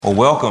Well,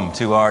 welcome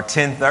to our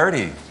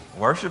 10:30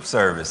 worship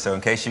service. So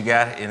in case you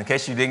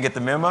didn't get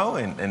the memo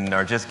and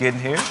are just getting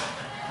here,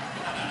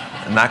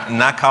 I'm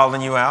not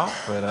calling you out,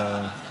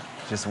 but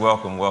just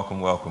welcome. We're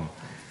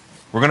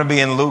going to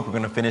be in Luke. We're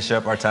going to finish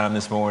up our time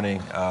this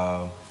morning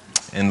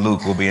in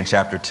Luke. We'll be in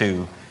chapter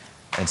 2.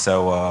 And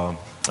so I'm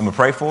going to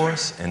pray for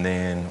us, and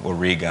then we'll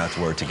read God's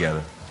word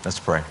together. Let's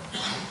pray.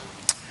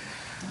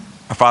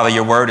 Our Father,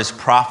 your word is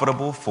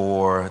profitable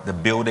for the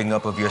building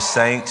up of your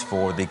saints,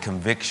 for the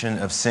conviction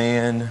of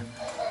sin,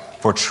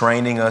 for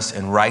training us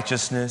in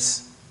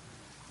righteousness,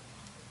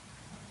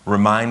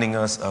 reminding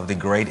us of the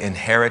great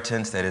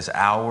inheritance that is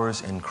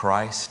ours in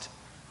Christ.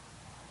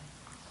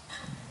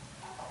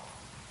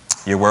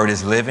 Your word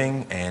is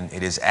living, and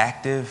it is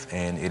active,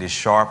 and it is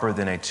sharper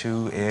than a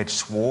two-edged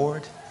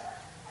sword,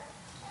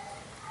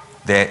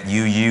 that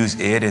you use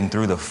it and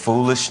through the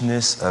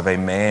foolishness of a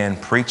man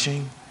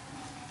preaching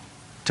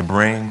to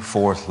bring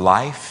forth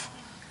life.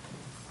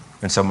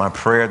 And so my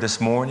prayer this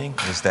morning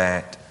is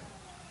that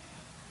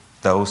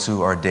those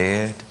who are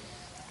dead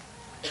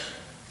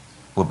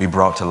will be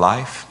brought to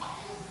life,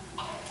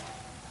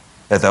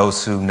 that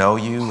those who know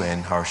you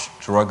and are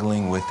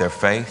struggling with their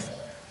faith,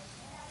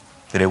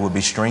 that it will be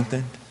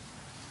strengthened,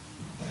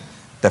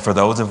 that for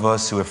those of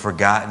us who have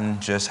forgotten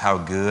just how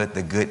good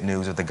the good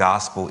news of the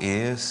gospel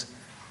is,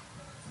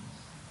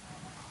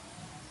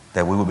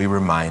 that we will be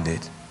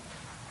reminded,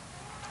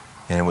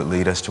 and it would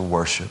lead us to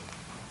worship.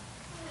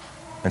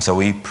 And so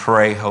we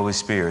pray, Holy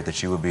Spirit,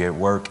 that you would be at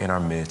work in our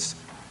midst.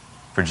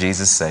 For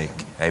Jesus' sake,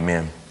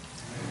 amen.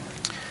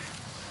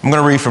 I'm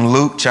going to read from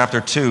Luke chapter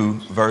 2,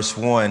 verse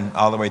 1,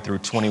 all the way through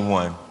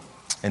 21.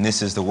 And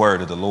this is the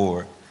word of the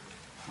Lord.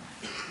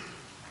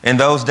 In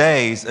those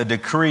days, a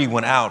decree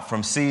went out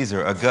from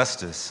Caesar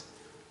Augustus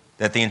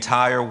that the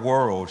entire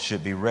world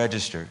should be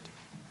registered.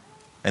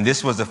 And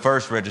this was the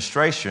first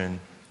registration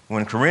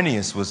when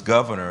Quirinius was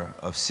governor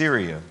of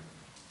Syria.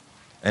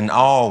 And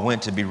all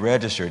went to be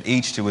registered,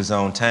 each to his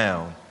own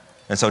town.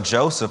 And so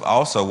Joseph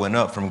also went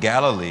up from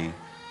Galilee,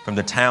 from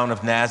the town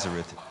of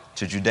Nazareth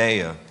to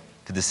Judea,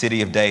 to the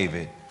city of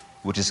David,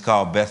 which is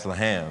called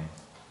Bethlehem,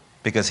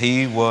 because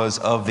he was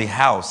of the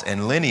house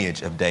and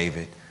lineage of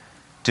David,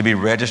 to be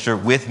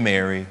registered with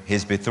Mary,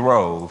 his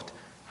betrothed,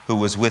 who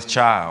was with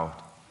child.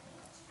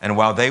 And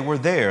while they were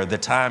there, the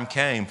time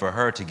came for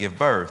her to give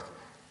birth.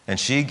 And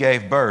she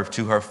gave birth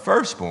to her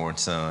firstborn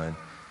son,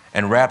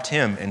 and wrapped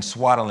him in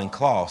swaddling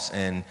cloths,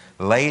 and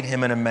laid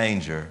him in a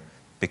manger,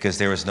 because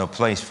there was no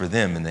place for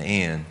them in the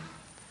inn.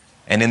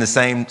 And in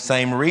the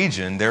same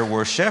region there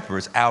were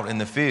shepherds out in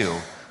the field,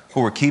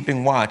 who were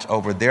keeping watch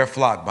over their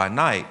flock by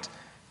night.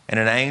 And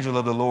an angel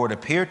of the Lord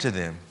appeared to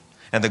them,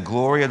 and the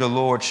glory of the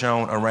Lord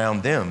shone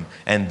around them,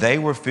 and they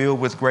were filled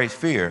with great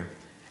fear.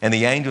 And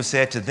the angel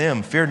said to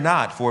them, "Fear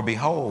not, for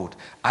behold,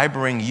 I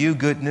bring you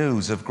good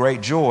news of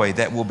great joy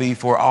that will be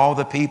for all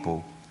the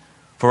people.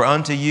 For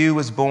unto you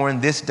is born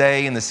this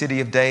day in the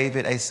city of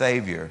David a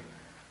Savior,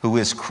 who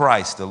is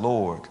Christ the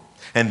Lord.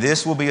 And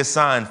this will be a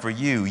sign for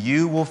you.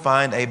 You will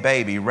find a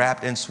baby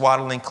wrapped in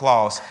swaddling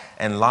cloths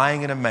and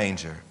lying in a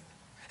manger."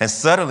 And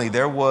suddenly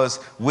there was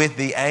with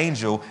the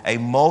angel a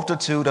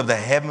multitude of the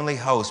heavenly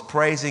host,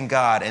 praising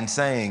God and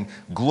saying,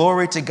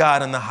 "Glory to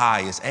God in the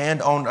highest,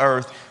 and on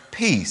earth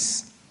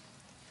peace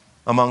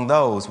among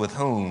those with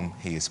whom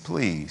he is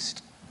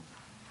pleased."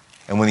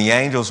 And when the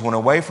angels went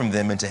away from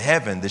them into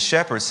heaven, the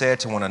shepherds said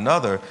to one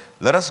another,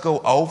 "Let us go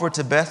over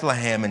to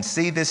Bethlehem and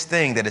see this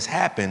thing that has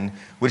happened,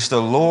 which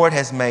the Lord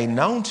has made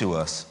known to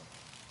us."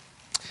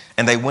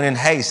 And they went in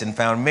haste and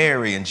found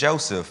Mary and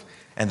Joseph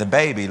and the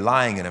baby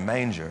lying in a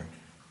manger.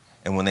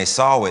 And when they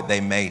saw it, they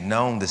made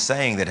known the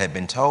saying that had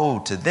been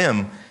told to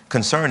them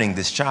concerning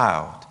this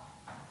child.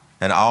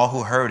 And all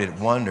who heard it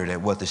wondered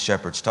at what the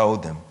shepherds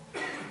told them.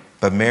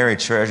 But Mary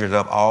treasured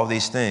up all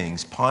these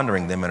things,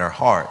 pondering them in her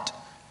heart.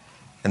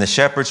 And the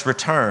shepherds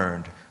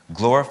returned,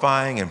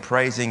 glorifying and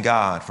praising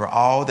God for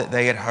all that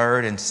they had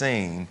heard and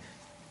seen,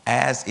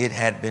 as it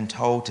had been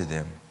told to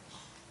them.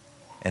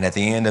 And at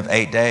the end of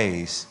 8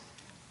 days,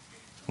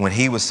 when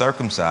he was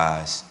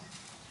circumcised,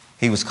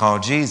 he was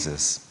called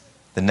Jesus,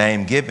 the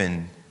name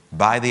given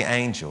by the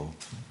angel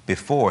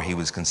before he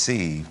was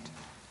conceived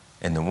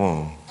in the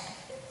womb.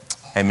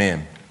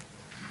 Amen.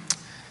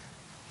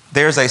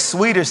 There's a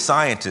Swedish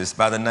scientist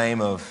by the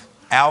name of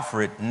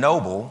Alfred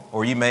Nobel,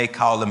 or you may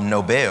call him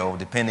Nobel,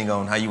 depending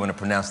on how you want to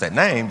pronounce that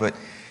name, but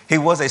he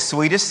was a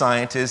Swedish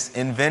scientist,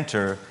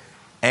 inventor,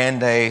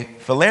 and a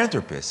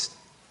philanthropist.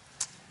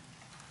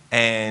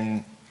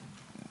 And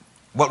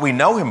what we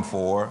know him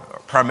for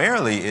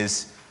primarily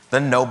is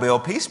the Nobel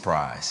Peace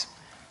Prize.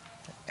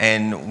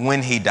 And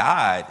when he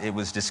died, it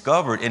was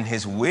discovered in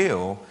his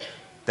will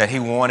that he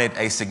wanted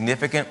a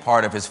significant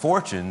part of his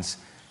fortunes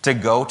to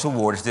go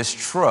towards this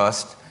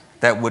trust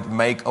that would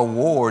make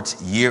awards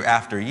year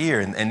after year.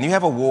 And you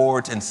have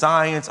awards in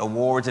science,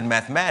 awards in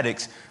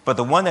mathematics, but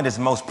the one that is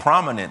most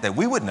prominent that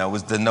we would know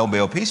is the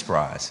Nobel Peace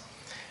Prize.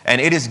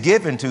 And it is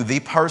given to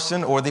the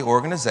person or the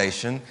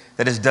organization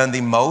that has done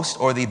the most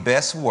or the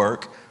best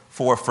work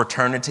for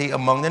fraternity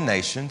among the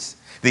nations,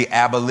 the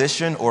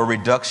abolition or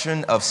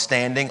reduction of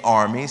standing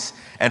armies,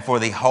 and for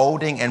the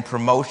holding and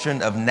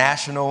promotion of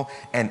national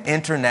and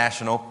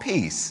international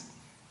peace.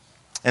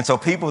 And so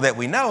people that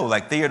we know,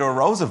 like Theodore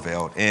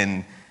Roosevelt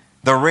and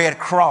the Red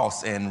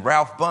Cross and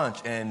Ralph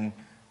Bunche and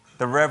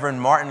the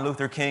Reverend Martin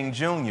Luther King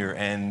Jr.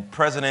 and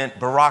President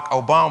Barack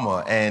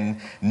Obama and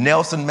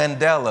Nelson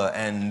Mandela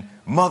and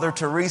Mother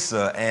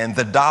Teresa and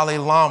the Dalai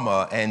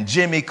Lama and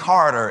Jimmy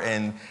Carter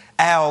and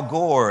Al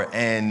Gore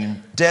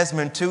and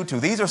Desmond Tutu.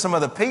 These are some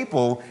of the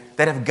people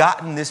that have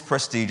gotten this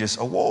prestigious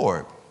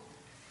award.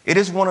 It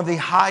is one of the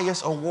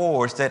highest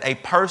awards that a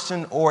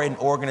person or an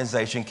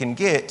organization can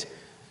get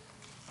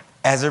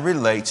as it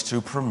relates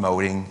to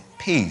promoting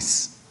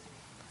peace.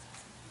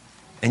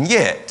 And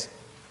yet,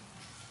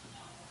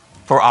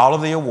 for all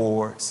of the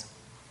awards,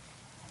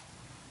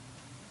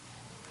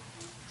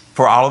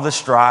 for all of the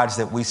strides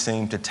that we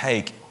seem to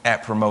take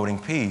at promoting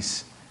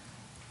peace,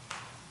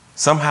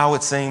 somehow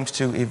it seems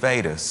to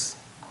evade us.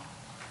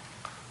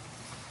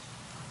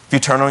 If you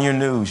turn on your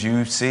news,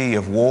 you see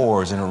of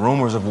wars and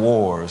rumors of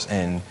wars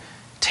and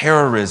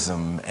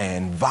terrorism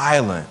and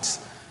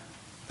violence,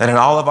 that in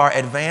all of our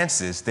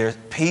advances,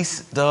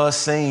 peace does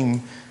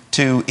seem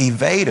to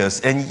evade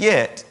us. And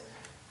yet,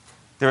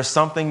 there's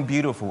something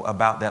beautiful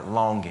about that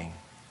longing.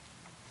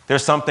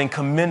 There's something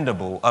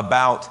commendable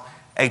about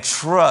a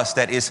trust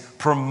that is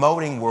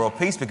promoting world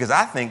peace, because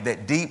I think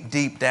that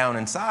deep down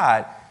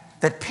inside,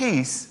 that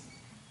peace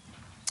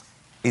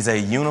is a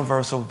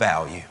universal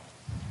value,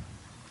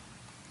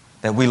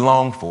 that we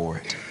long for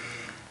it.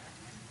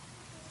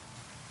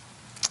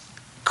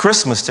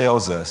 Christmas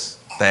tells us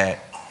that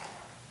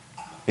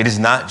it is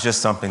not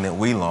just something that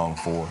we long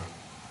for.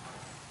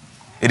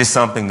 It is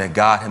something that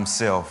God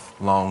himself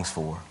longs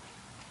for.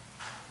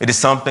 It is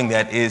something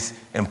that is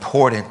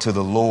important to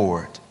the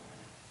Lord.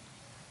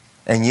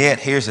 And yet,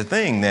 here's the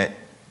thing, that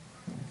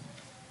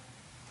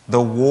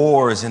the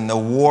wars and the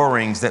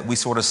warrings that we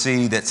sort of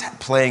see that's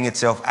playing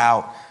itself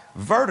out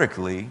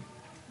vertically,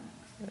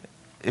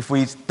 if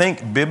we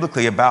think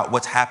biblically about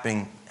what's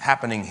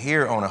happening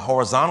here on a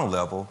horizontal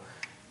level,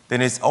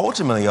 then it's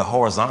ultimately a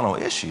horizontal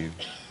issue.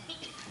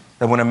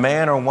 That when a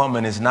man or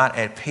woman is not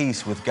at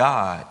peace with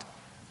God,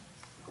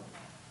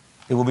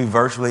 it will be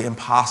virtually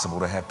impossible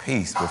to have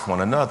peace with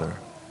one another.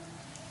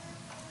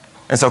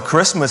 And so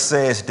Christmas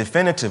says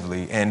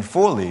definitively and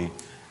fully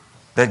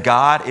that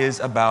God is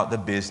about the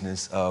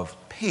business of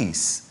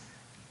peace.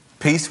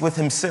 Peace with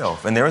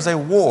himself. And there is a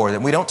war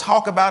that we don't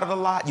talk about it a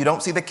lot. You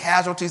don't see the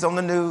casualties on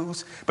the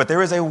news, but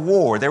there is a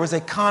war. There is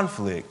a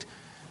conflict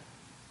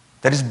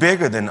that is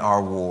bigger than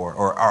our war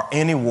or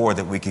any war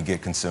that we could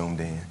get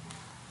consumed in.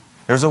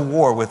 There's a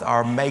war with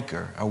our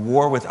Maker, a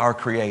war with our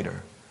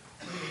Creator.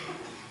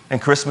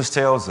 And Christmas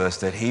tells us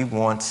that he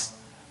wants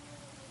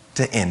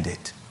to end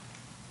it,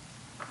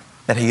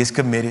 that he is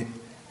committed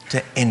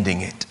to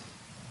ending it.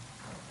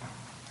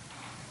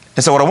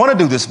 And so what I want to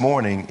do this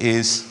morning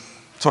is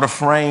sort of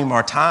frame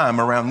our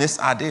time around this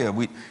idea.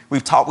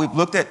 We've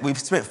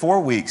spent 4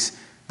 weeks.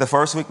 The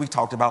first week we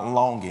talked about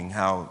longing,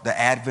 how the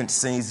Advent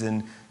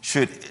season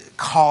should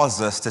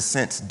cause us to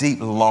sense deep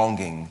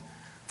longing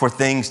for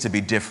things to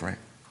be different.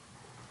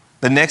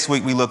 The next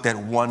week we looked at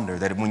wonder,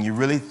 that when you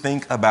really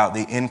think about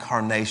the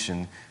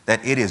incarnation, that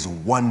it is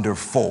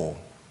wonderful.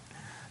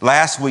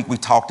 Last week we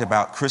talked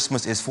about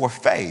Christmas is for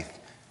faith,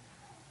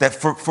 that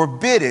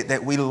forbid it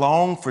that we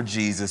long for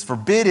Jesus,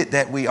 forbid it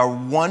that we are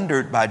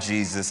wondered by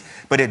Jesus,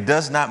 but it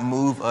does not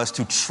move us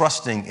to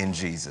trusting in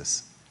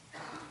Jesus.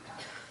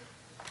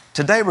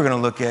 Today we're going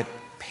to look at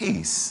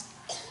peace.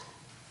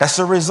 That's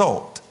the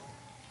result.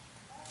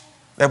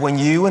 That when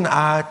you and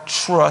I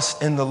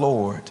trust in the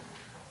Lord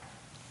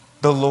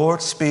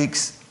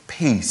speaks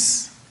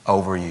peace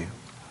over you.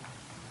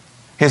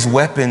 His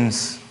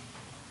weapons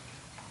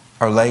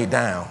are laid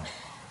down.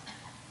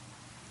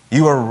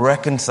 You are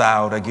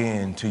reconciled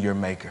again to your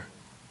Maker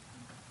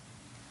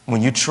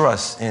when you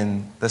trust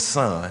in the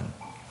Son.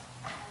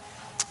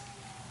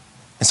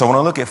 And so I want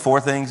to look at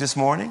 4 things this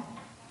morning,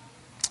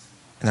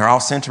 and they're all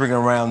centering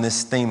around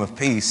this theme of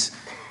peace.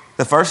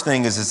 The first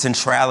thing is the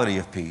centrality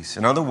of peace.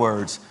 In other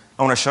words,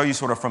 I want to show you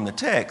sort of from the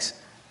text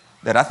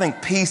that I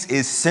think peace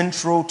is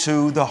central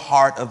to the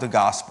heart of the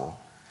gospel.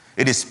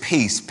 It is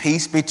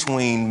peace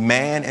between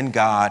man and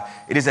God.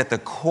 It is at the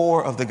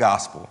core of the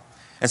gospel.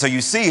 And so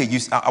you see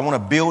it, I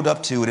want to build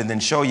up to it and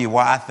then show you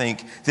why I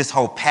think this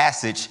whole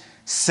passage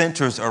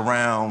centers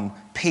around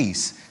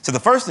peace. So the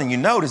first thing you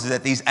notice is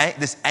that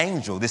this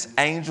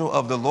angel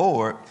of the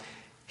Lord,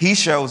 he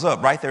shows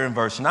up right there in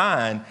verse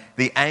 9.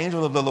 The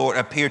angel of the Lord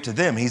appeared to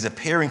them. He's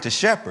appearing to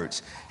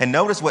shepherds. And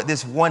notice what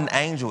this one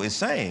angel is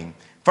saying.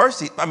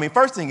 First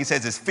thing he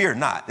says is, fear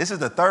not. This is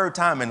the 3rd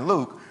time in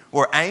Luke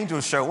where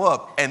angels show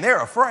up and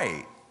they're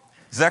afraid.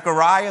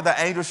 Zechariah, the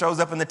angel, shows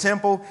up in the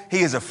temple. He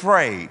is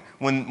afraid.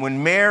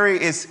 When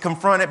Mary is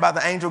confronted by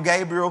the angel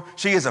Gabriel,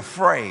 she is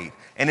afraid.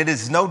 And it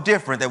is no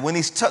different that when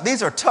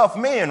these are tough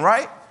men,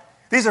 right?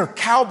 These are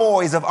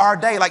cowboys of our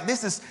day. Like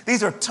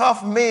these are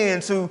tough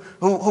men who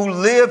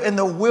live in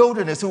the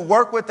wilderness, who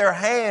work with their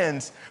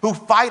hands, who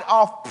fight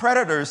off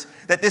predators,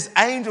 that this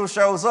angel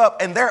shows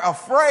up and they're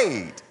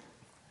afraid.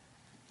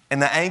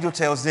 And the angel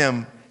tells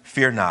them,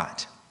 fear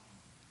not.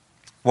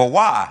 Well,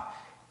 why?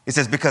 It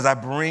says, because I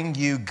bring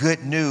you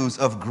good news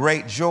of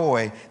great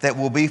joy that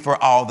will be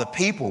for all the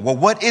people. Well,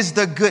 what is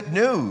the good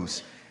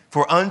news?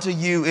 For unto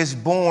you is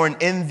born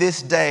in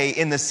this day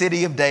in the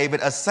city of David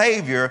a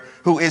Savior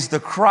who is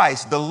the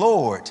Christ, the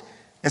Lord.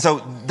 And so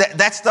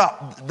that's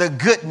the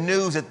good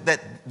news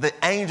that the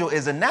angel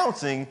is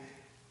announcing,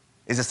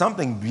 is that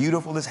something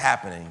beautiful is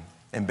happening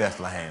in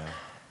Bethlehem.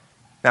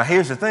 Now,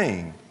 here's the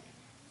thing.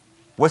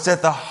 What's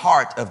at the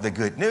heart of the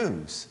good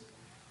news?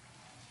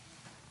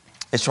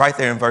 It's right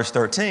there in verse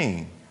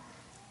 13.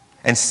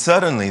 And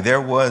suddenly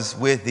there was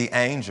with the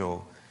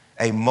angel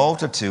a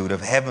multitude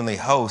of heavenly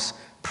hosts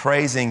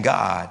praising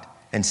God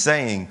and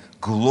saying,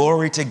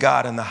 glory to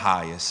God in the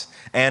highest,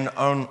 and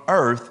on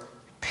earth,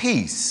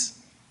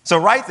 peace. So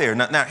right there,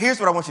 now here's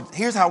how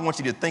I want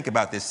you to think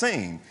about this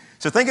scene.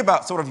 So think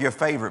about sort of your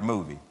favorite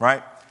movie,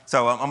 right?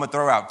 So I'm going to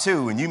throw out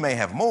two, and you may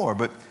have more,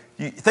 but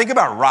you think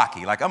about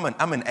Rocky. Like I'm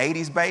an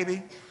 80s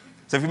baby.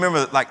 So if you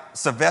remember like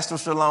Sylvester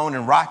Stallone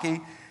and Rocky,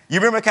 you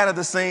remember kind of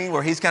the scene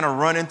where he's kind of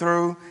running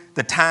through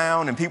the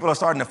town and people are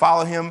starting to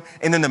follow him,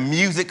 and then the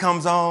music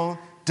comes on,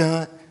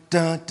 dun,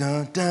 dun,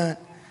 dun, dun.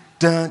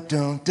 Dun,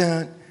 dun,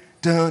 dun,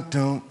 dun,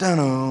 dun,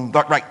 dun, dun.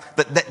 Right,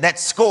 that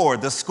score,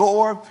 the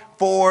score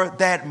for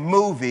that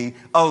movie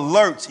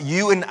alerts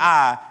you and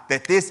I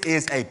that this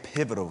is a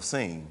pivotal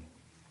scene.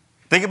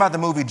 Think about the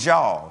movie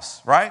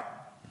Jaws, right?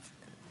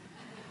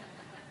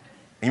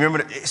 You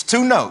remember, it's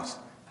two notes.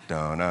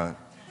 Dun, dun,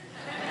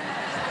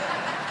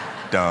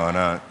 dun,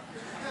 dun,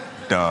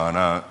 dun,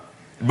 dun.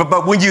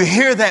 But when you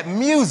hear that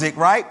music,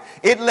 right,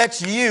 it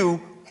lets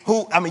you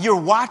you're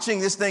watching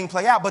this thing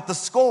play out, but the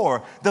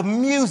score, the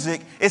music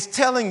is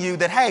telling you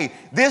that, hey,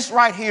 this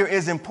right here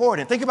is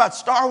important. Think about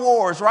Star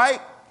Wars, right?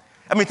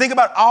 Think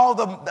about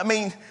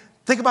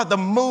think about the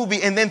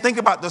movie and then think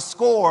about the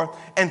score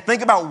and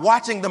think about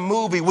watching the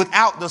movie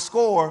without the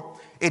score.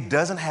 It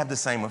doesn't have the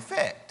same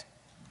effect.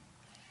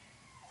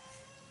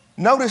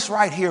 Notice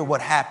right here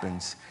what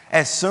happens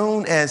as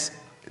soon as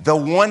the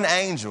one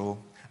angel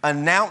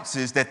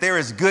announces that there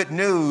is good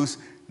news.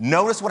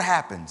 Notice what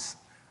happens.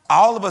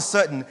 All of a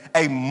sudden,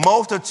 a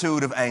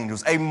multitude of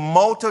angels, a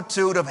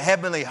multitude of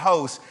heavenly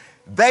hosts,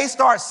 they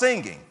start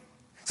singing.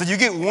 So you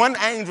get one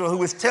angel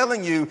who is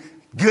telling you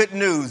good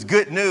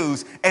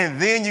news,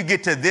 and then you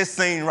get to this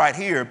scene right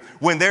here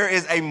when there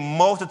is a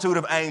multitude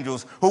of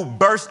angels who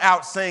burst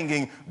out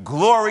singing,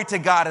 glory to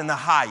God in the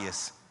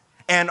highest,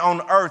 and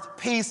on earth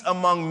peace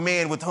among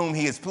men with whom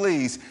he is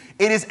pleased.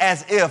 It is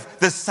as if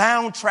the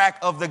soundtrack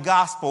of the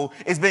gospel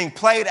is being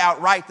played out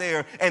right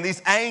there, and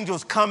these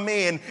angels come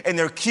in and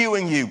they're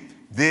cueing you.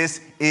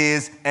 This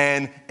is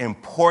an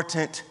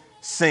important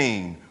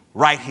scene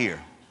right here.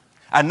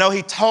 I know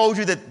he told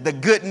you that the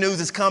good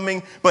news is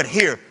coming, but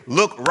here,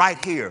 look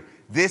right here.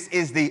 This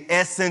is the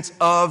essence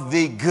of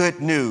the good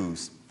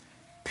news.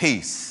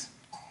 Peace.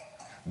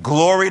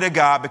 Glory to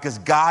God, because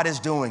God is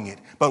doing it.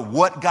 But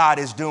what God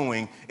is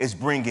doing is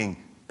bringing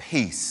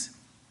peace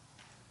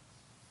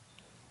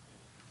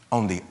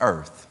on the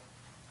earth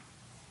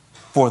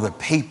for the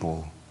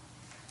people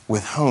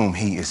with whom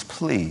he is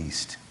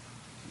pleased.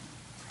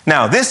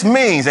 Now, this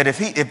means that if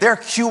they're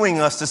cueing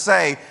us to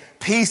say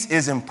peace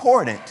is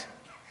important,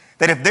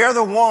 that if they're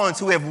the ones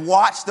who have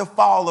watched the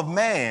fall of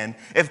man,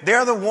 if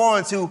they're the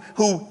ones who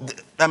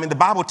the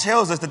Bible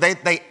tells us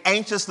that they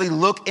anxiously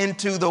look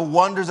into the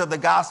wonders of the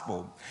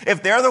gospel.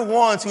 If they're the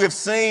ones who have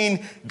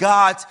seen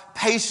God's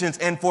patience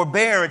and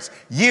forbearance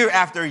year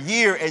after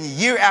year and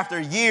year after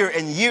year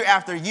and year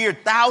after year,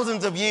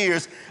 thousands of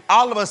years,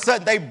 all of a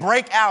sudden they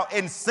break out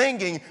in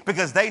singing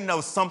because they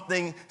know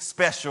something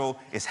special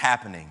is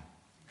happening.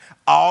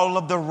 All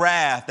of the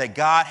wrath that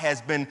God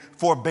has been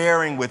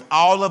forbearing with,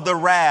 all of the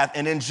wrath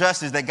and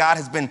injustice that God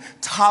has been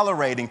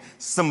tolerating,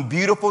 some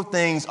beautiful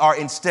things are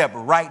in step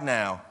right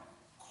now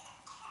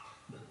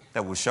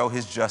that will show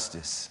his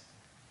justice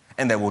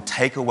and that will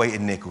take away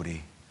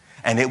iniquity,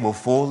 and it will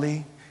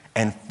fully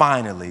and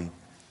finally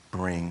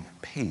bring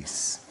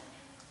peace.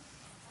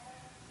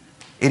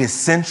 It is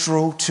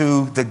central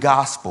to the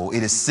gospel.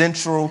 It is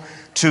central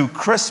to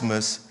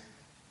Christmas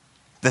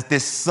that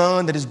this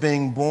son that is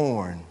being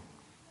born,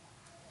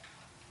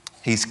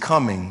 he's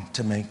coming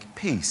to make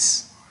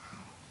peace.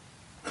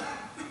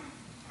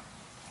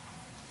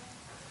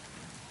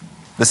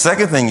 The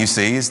second thing you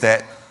see is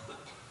that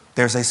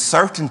there's a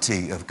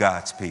certainty of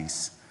God's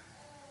peace.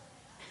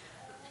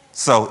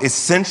 So it's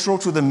central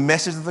to the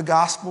message of the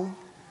gospel.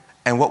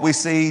 And what we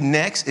see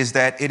next is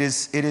that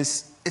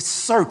it's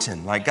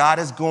certain, like God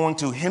is going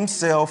to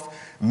himself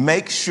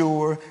make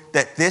sure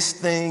that this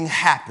thing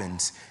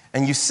happens.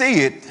 And you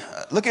see it,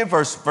 look at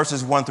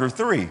verses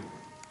 1-3.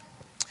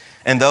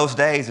 In those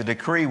days, a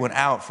decree went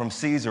out from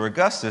Caesar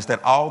Augustus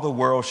that all the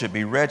world should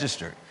be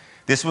registered.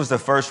 This was the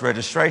first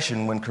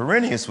registration when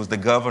Quirinius was the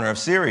governor of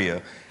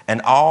Syria,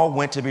 and all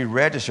went to be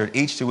registered,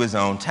 each to his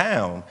own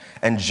town.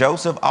 And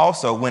Joseph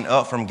also went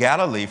up from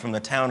Galilee, from the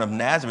town of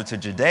Nazareth to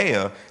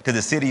Judea, to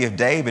the city of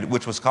David,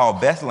 which was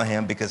called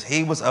Bethlehem, because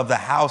he was of the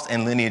house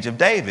and lineage of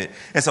David.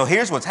 And so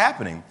here's what's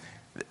happening.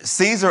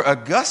 Caesar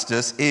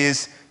Augustus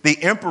is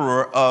the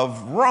emperor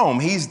of Rome.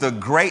 He's the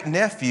great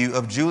nephew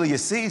of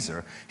Julius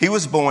Caesar. He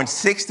was born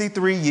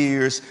 63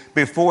 years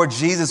before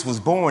Jesus was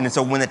born. And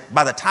so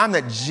by the time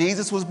that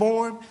Jesus was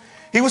born,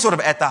 he was sort of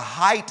at the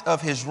height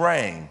of his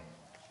reign.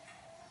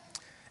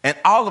 And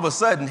all of a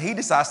sudden, he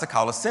decides to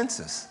call a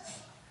census.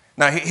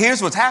 Now,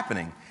 here's what's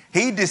happening.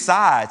 He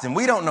decides, and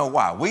we don't know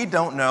why. We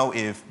don't know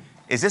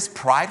is this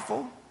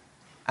prideful?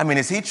 I mean,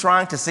 is he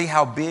trying to see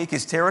how big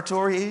his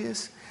territory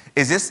is?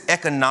 Is this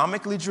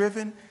economically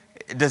driven?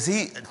 Does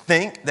he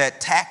think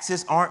that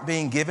taxes aren't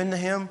being given to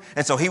him?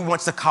 And so he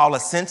wants to call a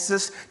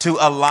census to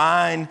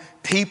align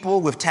people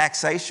with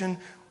taxation.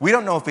 We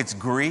don't know if it's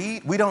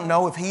greed. We don't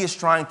know if he is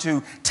trying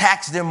to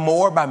tax them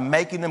more by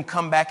making them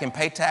come back and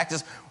pay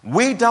taxes.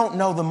 We don't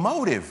know the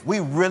motive. We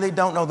really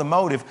don't know the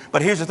motive.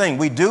 But here's the thing.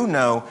 We do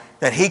know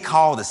that he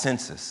called the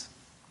census.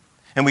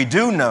 And we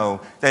do know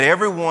that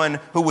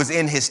everyone who was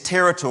in his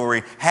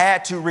territory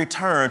had to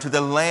return to the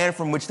land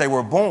from which they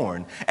were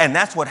born. And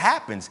that's what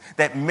happens,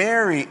 that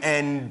Mary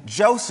and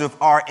Joseph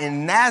are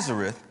in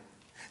Nazareth.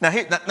 Now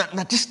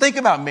just think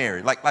about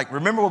Mary. Like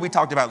remember what we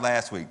talked about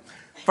last week.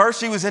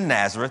 First, she was in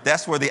Nazareth.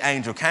 That's where the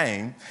angel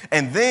came.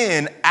 And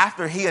then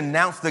after he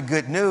announced the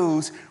good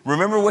news,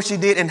 remember what she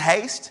did in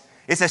haste?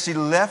 It says she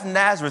left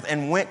Nazareth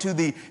and went to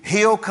the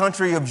hill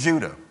country of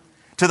Judah,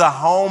 to the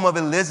home of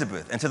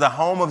Elizabeth and to the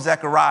home of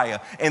Zechariah.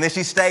 And then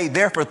she stayed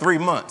there for 3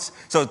 months.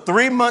 So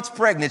 3 months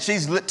pregnant.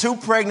 She's 2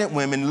 pregnant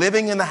women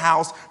living in the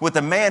house with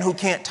a man who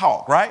can't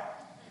talk, right?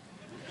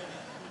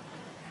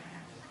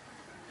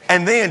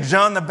 And then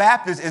John the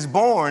Baptist is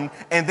born,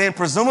 and then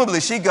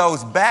presumably she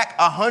goes back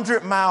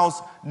 100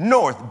 miles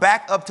north,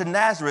 back up to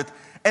Nazareth.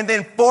 And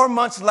then 4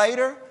 months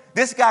later,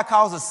 this guy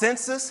calls a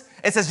census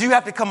and says, you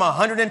have to come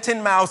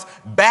 110 miles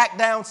back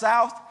down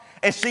south.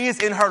 And she is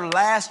in her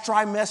last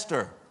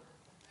trimester.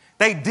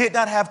 They did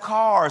not have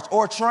cars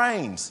or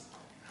trains.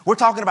 We're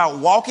talking about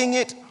walking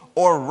it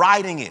or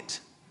riding it.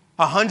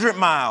 100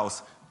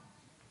 miles,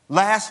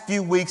 last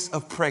few weeks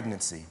of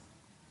pregnancy.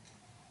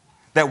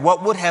 That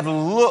what would have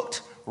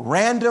looked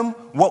random,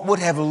 what would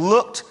have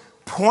looked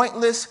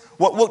pointless,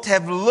 what would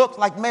have looked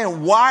like,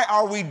 man, why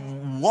are we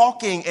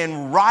walking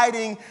and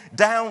riding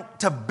down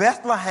to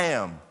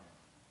Bethlehem?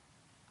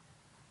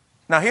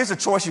 Now, here's a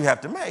choice you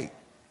have to make.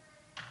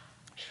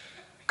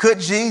 Could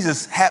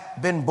Jesus have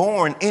been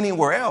born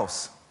anywhere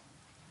else?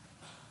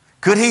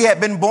 Could he have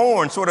been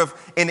born sort of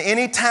in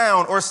any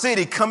town or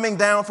city coming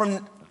down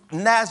from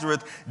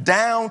Nazareth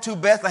down to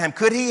Bethlehem?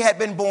 Could he have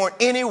been born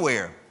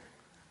anywhere?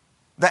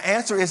 The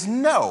answer is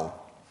no.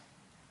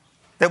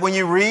 That when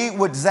you read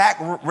what Zach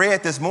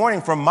read this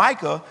morning from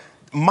Micah,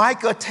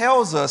 Micah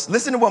tells us,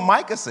 listen to what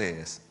Micah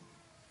says.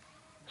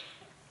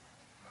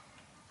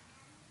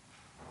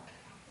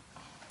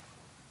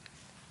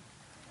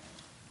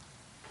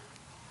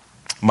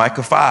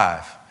 Micah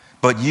 5,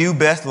 but you,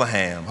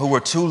 Bethlehem, who were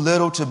too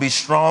little to be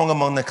strong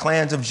among the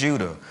clans of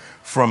Judah,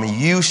 from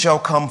you shall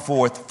come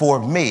forth for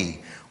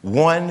me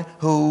one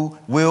who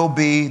will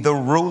be the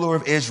ruler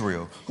of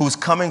Israel, whose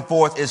coming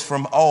forth is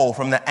from old,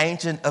 from the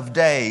Ancient of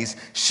Days.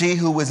 She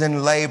who was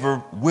in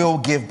labor will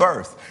give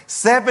birth.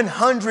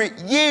 700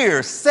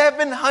 years,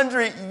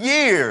 700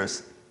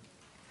 years.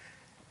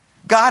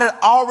 God had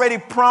already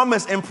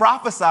promised and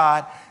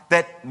prophesied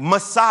that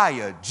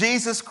Messiah,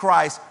 Jesus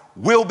Christ,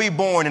 will be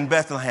born in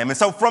Bethlehem. And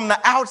so from the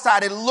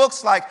outside, it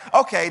looks like,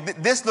 okay,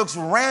 this looks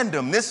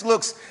random. This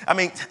looks,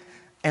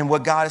 and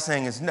what God is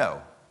saying is no.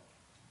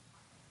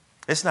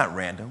 It's not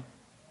random.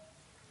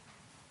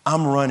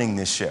 I'm running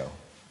this show.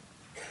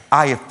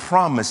 I have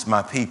promised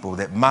my people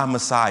that my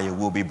Messiah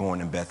will be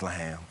born in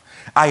Bethlehem.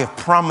 I have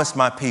promised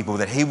my people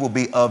that he will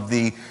be of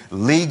the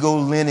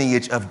legal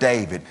lineage of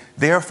David.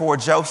 Therefore,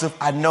 Joseph,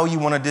 I know you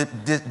want to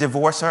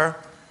divorce her,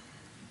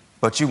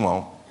 but you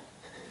won't.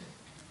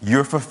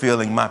 You're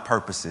fulfilling my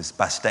purposes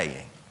by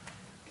staying.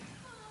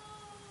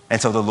 And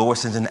so the Lord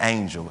sends an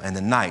angel in the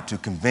night to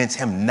convince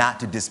him not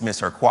to dismiss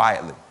her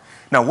quietly.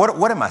 Now,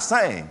 what am I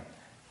saying?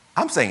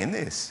 I'm saying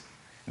this,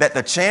 that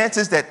the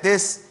chances that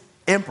this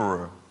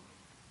emperor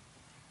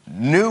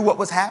knew what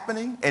was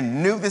happening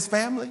and knew this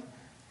family,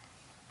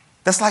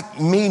 that's like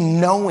me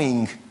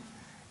knowing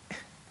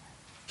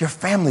your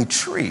family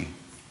tree.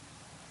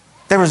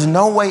 There is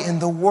no way in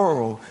the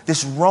world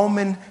this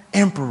Roman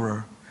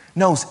emperor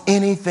knows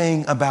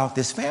anything about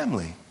this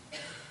family.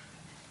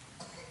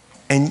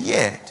 And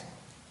yet,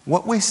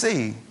 what we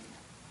see,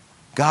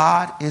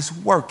 God is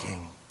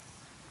working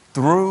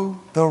through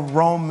the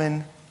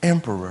Roman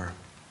emperor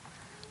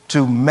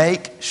to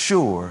make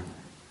sure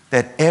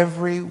that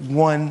every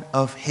one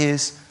of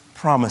his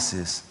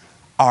promises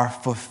are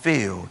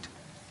fulfilled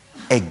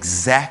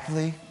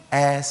exactly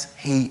as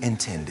he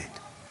intended.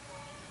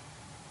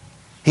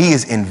 He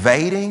is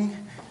invading,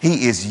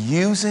 he is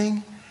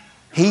using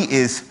He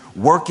is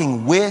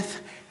working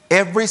with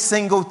every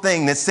single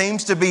thing that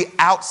seems to be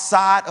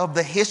outside of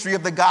the history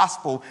of the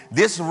gospel.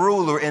 This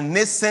ruler and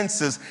this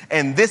census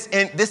and this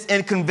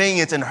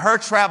inconvenience and her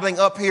traveling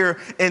up here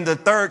in the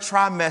third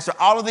trimester,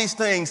 all of these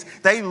things,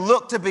 they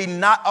look to be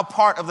not a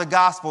part of the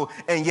gospel.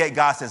 And yet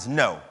God says,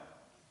 no,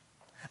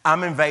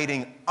 I'm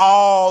invading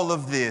all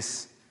of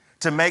this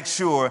to make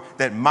sure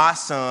that my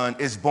son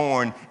is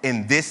born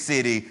in this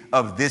city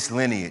of this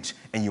lineage.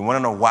 And you want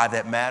to know why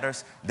that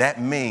matters? That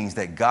means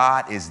that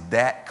God is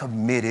that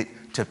committed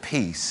to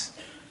peace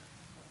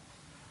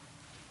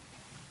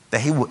that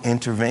he will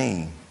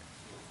intervene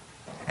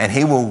and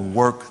he will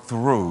work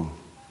through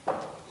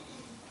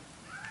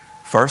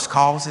first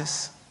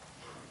causes,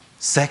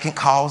 second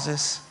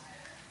causes,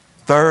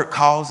 third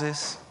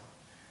causes,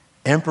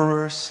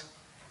 emperors,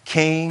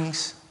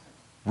 kings,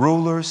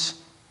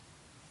 rulers.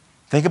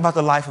 Think about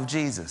the life of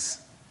Jesus.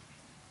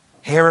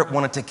 Herod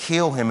wanted to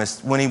kill him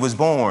when he was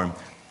born.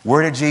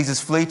 Where did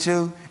Jesus flee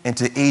to?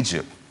 Into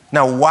Egypt.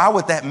 Now, why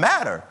would that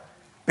matter?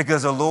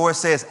 Because the Lord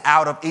says,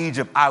 out of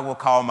Egypt, I will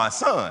call my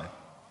son.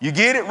 You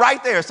get it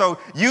right there. So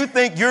you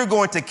think you're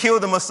going to kill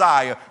the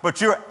Messiah, but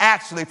you're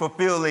actually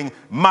fulfilling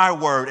my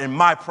word and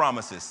my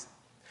promises.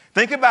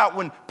 Think about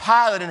when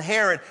Pilate and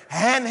Herod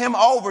hand him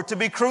over to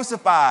be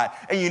crucified.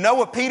 And you know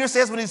what Peter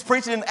says when he's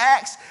preaching in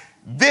Acts?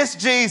 This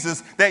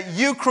Jesus that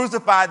you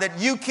crucified, that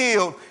you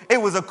killed,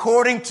 it was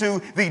according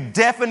to the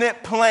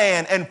definite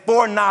plan and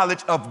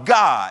foreknowledge of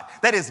God.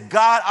 That is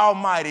God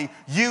Almighty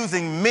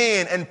using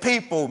men and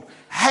people,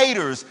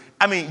 haters.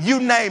 I mean, you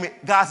name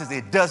it. God says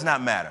it does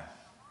not matter.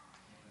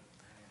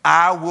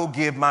 I will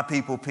give my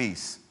people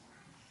peace,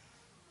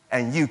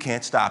 and you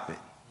can't stop it.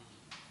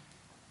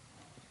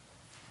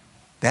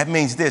 That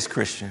means this,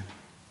 Christian.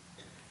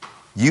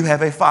 You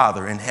have a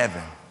Father in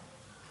heaven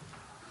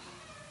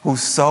who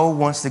so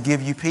wants to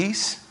give you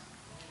peace,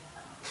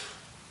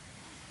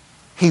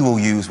 he will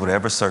use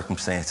whatever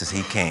circumstances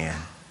he can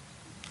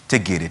to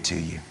get it to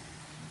you.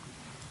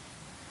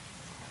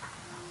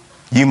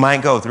 You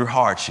might go through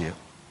hardship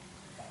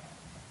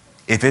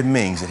if it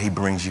means that he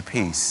brings you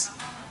peace.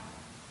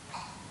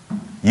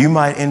 You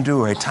might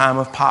endure a time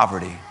of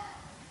poverty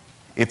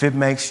if it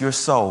makes your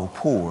soul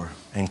poor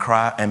and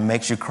cry and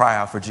makes you cry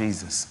out for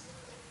Jesus.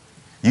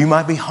 You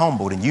might be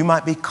humbled and you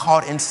might be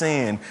caught in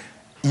sin.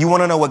 You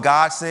want to know what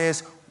God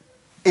says?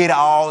 It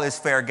all is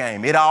fair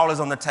game. It all is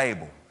on the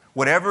table.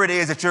 Whatever it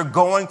is that you're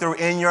going through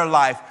in your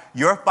life,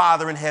 your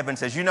Father in heaven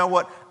says, you know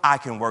what? I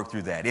can work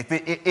through that.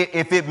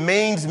 If it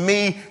means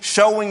me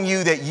showing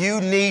you that you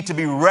need to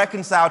be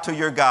reconciled to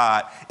your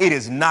God, it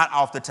is not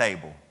off the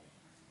table.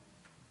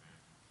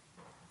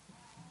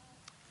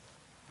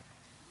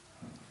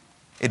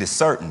 It is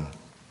certain.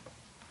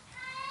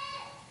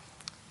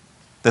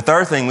 The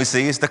third thing we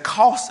see is the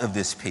cost of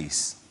this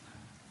peace.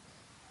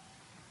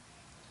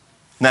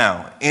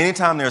 Now,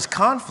 anytime there's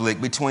conflict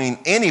between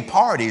any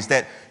parties,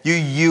 that you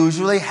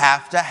usually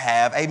have to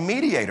have a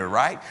mediator,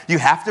 right? You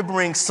have to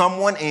bring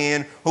someone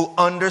in who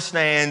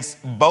understands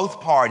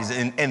both parties.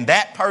 And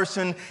that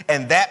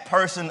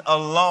person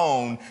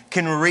alone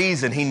can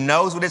reason. He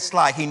knows what it's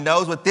like. He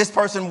knows what this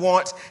person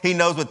wants. He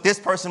knows what this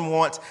person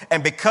wants.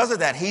 And because of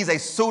that, he's a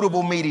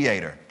suitable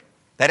mediator.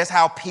 That is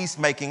how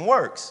peacemaking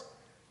works.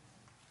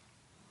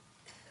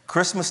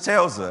 Christmas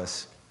tells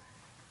us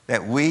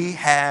that we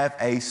have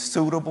a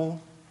suitable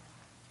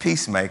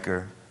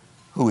peacemaker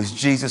who is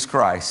Jesus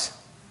Christ,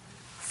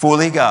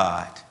 fully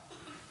God,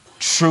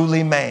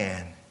 truly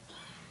man.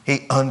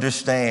 He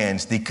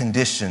understands the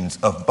conditions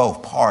of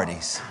both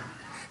parties.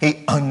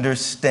 He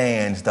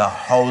understands the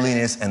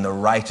holiness and the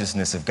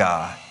righteousness of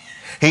God.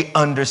 He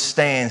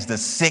understands the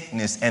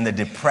sickness and the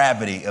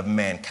depravity of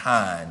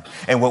mankind.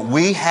 And what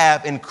we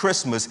have in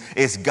Christmas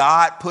is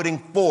God putting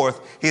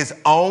forth his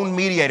own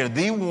mediator,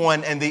 the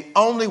one and the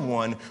only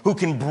one who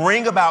can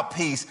bring about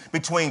peace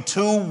between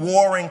two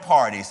warring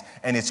parties,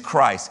 and it's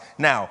Christ.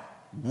 Now,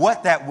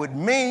 what that would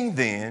mean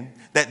then,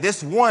 that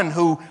this one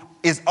who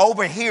is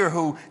over here,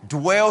 who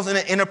dwells in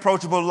an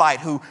inapproachable light,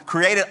 who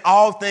created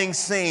all things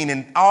seen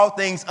and all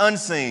things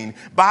unseen,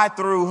 by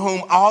through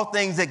whom all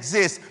things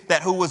exist,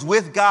 that who was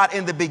with God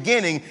in the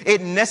beginning,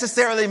 it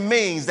necessarily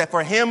means that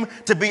for him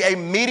to be a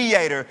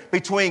mediator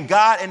between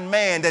God and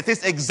man, that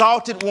this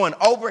exalted one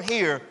over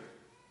here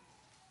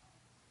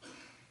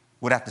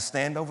would have to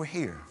stand over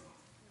here,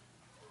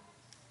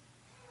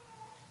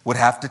 would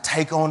have to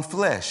take on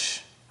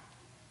flesh.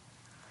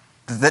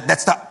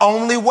 That's the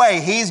only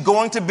way he's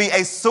going to be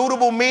a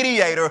suitable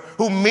mediator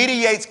who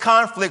mediates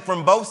conflict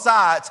from both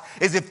sides,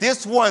 is if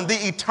this one, the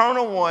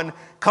eternal one,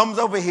 comes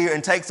over here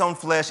and takes on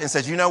flesh and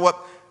says, you know what?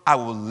 I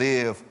will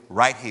live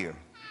right here.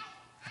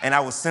 And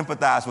I will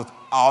sympathize with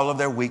all of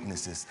their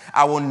weaknesses.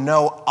 I will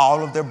know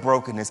all of their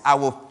brokenness. I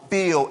will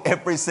feel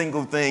every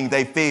single thing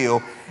they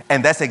feel.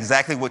 And that's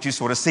exactly what you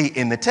sort of see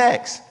in the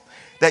text.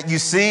 That you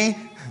see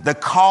the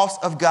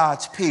cost of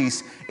God's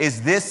peace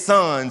is this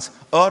son's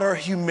utter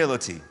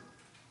humility.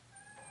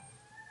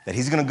 That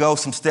he's going to go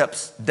some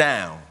steps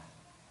down.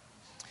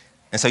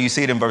 And so you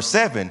see it in verse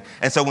 7.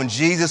 And so when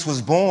Jesus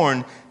was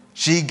born,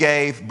 She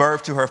gave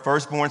birth to her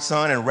firstborn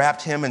son and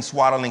wrapped him in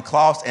swaddling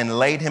cloths and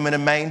laid him in a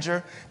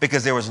manger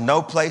because there was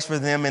no place for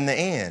them in the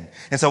inn.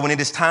 And so when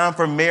it is time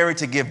for Mary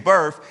to give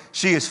birth,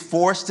 she is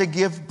forced to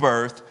give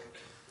birth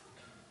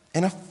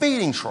in a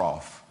feeding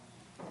trough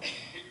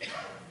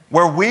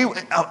where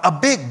a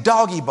big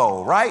doggy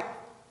bowl, right?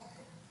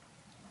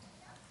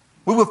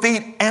 We would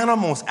feed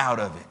animals out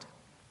of it.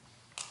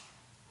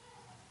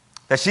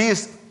 That she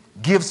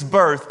gives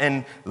birth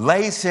and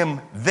lays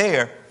him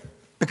there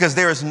because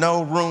there is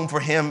no room for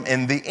him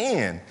in the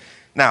inn.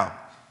 Now,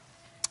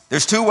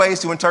 there's two ways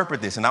to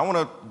interpret this, and I want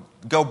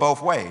to go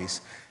both ways.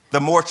 The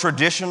more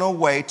traditional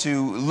way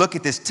to look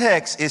at this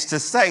text is to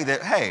say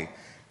that, hey,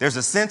 there's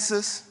a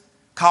census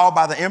called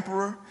by the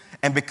emperor,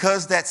 and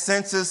because that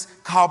census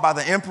called by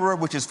the emperor,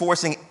 which is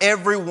forcing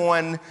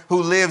everyone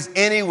who lives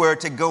anywhere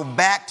to go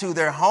back to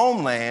their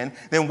homeland,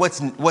 then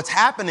what's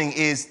happening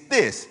is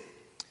this: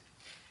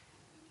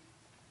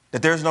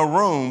 that there's no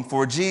room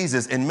for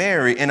Jesus and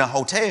Mary in a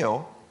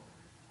hotel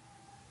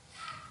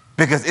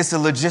because it's a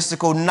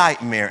logistical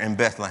nightmare in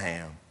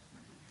Bethlehem.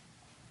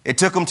 It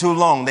took them too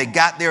long. They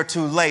got there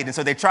too late. And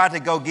so they tried to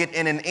go get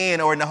in an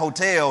inn or in a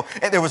hotel,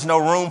 and there was no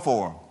room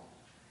for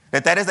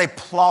them. That is a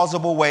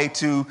plausible way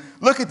to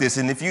look at this.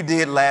 And if you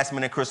did last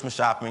minute Christmas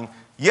shopping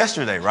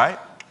yesterday, right?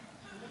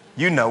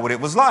 You know what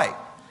it was like.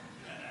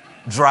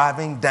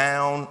 Driving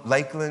down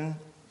Lakeland,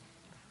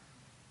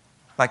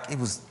 like it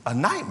was a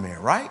nightmare,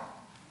 right?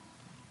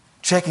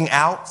 Checking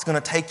out is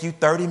going to take you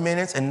 30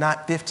 minutes and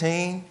not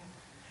 15.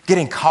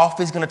 Getting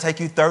coffee is going to take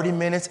you 30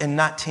 minutes and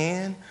not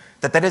 10.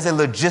 That is a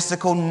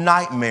logistical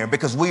nightmare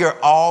because we are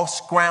all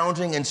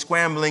scrounging and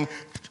scrambling,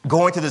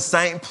 going to the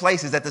same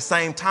places at the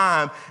same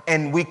time,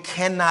 and we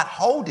cannot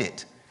hold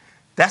it.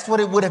 That's what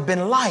it would have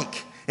been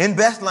like in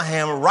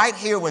Bethlehem right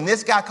here when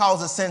this guy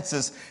calls a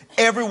census.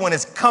 Everyone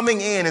is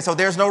coming in, and so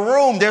there's no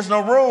room. There's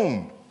no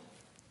room.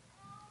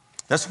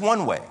 That's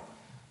one way.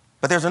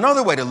 But there's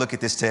another way to look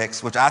at this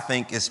text, which I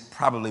think is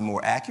probably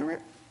more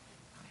accurate.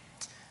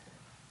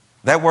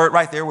 That word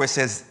right there where it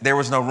says there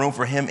was no room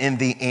for him in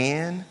the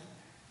inn,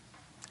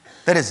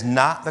 that is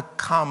not the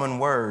common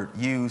word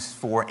used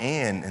for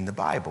inn in the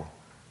Bible.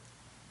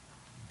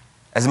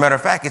 As a matter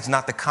of fact, it's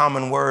not the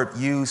common word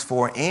used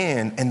for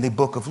inn in the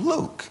book of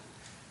Luke.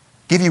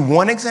 Give you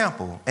one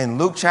example. In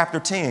Luke chapter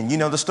 10, you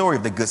know the story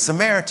of the Good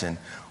Samaritan.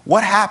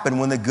 What happened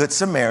when the Good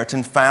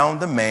Samaritan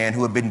found the man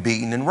who had been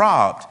beaten and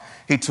robbed?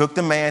 He took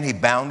the man, he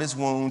bound his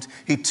wounds,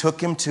 he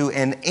took him to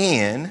an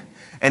inn,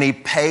 and he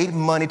paid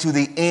money to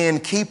the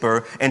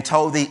innkeeper and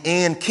told the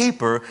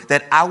innkeeper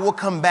that I will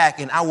come back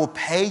and I will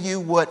pay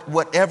you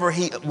whatever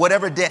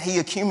debt he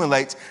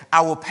accumulates, I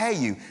will pay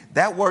you.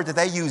 That word that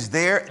they use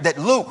there, that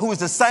Luke, who is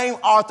the same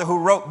author who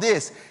wrote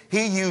this,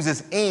 he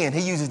uses inn.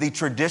 He uses the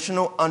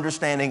traditional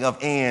understanding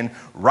of inn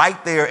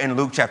right there in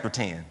Luke chapter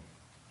 10.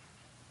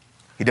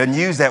 He doesn't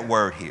use that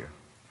word here.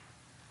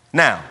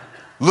 Now,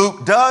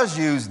 Luke does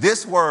use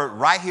this word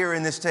right here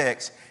in this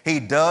text. He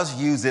does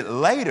use it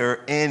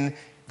later in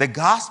the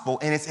gospel,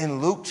 and it's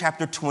in Luke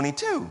chapter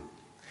 22.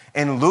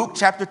 In Luke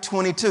chapter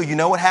 22, you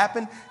know what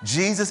happened?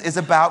 Jesus is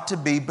about to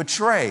be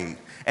betrayed.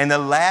 And the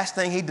last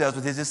thing he does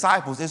with his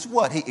disciples is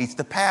what? He eats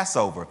the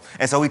Passover.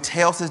 And so he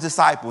tells his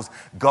disciples,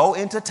 go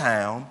into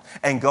town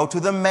and go to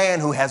the man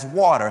who has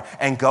water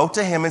and go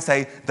to him and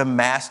say, the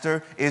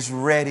master is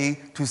ready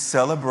to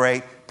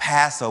celebrate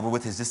Passover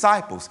with his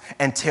disciples.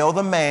 And tell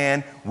the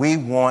man, we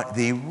want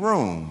the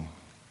room,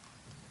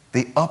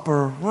 the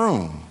upper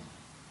room,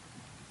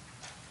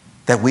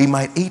 that we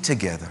might eat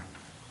together.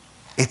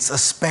 It's a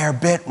spare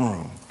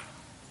bedroom.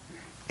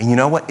 And you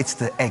know what? It's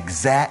the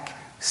exact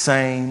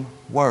same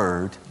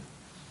word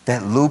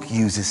that Luke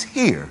uses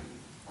here.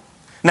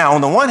 Now,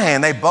 on the one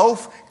hand, they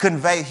both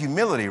convey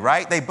humility,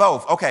 right? They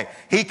both, okay,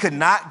 he could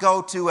not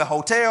go to a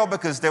hotel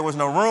because there was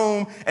no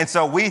room. And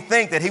so we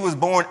think that he was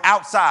born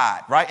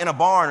outside, right? In a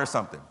barn or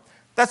something.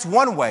 That's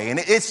one way. And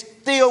it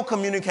still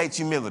communicates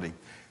humility.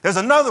 There's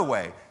another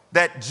way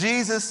that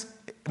Jesus,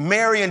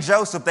 Mary and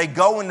Joseph, they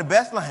go into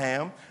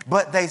Bethlehem,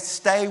 but they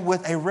stay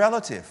with a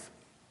relative.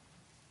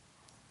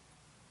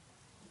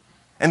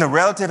 And the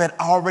relative had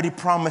already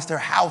promised their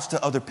house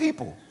to other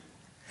people.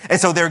 And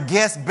so their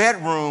guest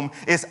bedroom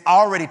is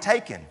already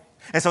taken.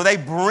 And so they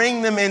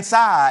bring them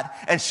inside,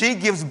 and she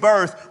gives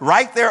birth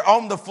right there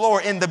on the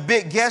floor in the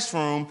big guest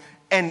room.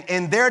 And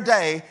in their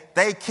day,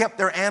 they kept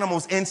their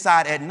animals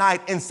inside at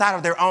night, inside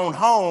of their own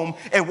home,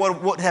 in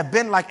what would have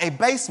been like a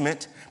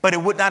basement, but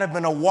it would not have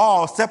been a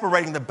wall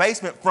separating the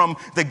basement from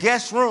the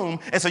guest room.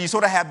 And so you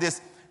sort of have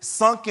this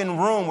sunken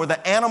room where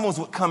the animals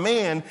would come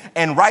in,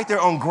 and right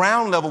there on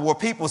ground level where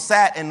people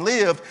sat and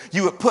lived,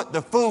 you would put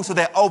the food so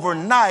that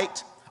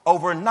overnight,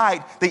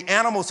 the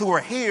animals who were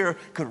here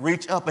could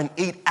reach up and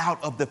eat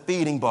out of the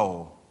feeding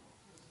bowl.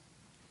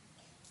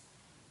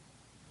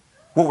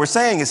 What we're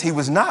saying is he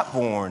was not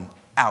born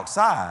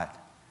outside.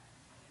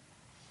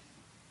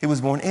 He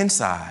was born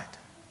inside.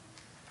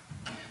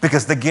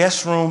 Because the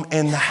guest room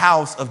in the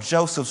house of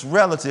Joseph's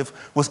relative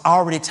was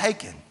already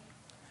taken.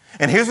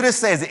 And here's what it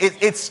says.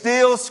 It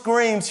still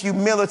screams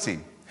humility.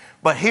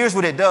 But here's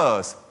what it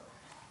does.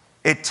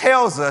 it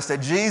tells us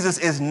that Jesus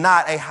is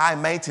not a high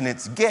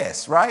maintenance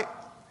guest, right?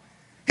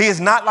 He is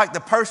not like the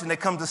person that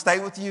comes to stay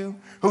with you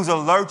who's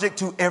allergic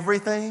to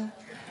everything.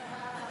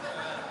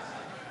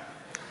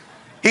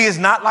 He is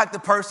not like the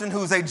person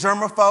who's a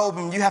germaphobe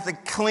and you have to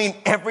clean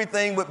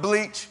everything with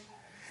bleach.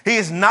 He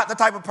is not the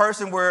type of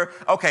person where,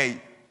 okay,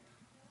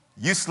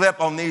 you slept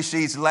on these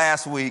sheets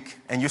last week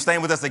and you're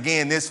staying with us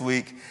again this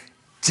week.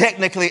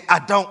 Technically, I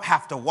don't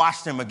have to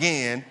wash them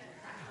again.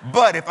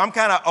 But if I'm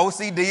kind of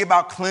OCD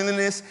about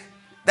cleanliness,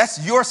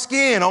 that's your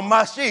skin on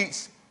my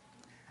sheets.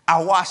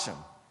 I wash them.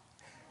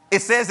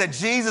 It says that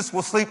Jesus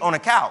will sleep on a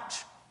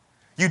couch.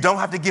 You don't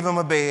have to give him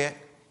a bed.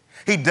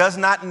 He does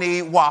not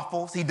need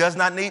waffles. He does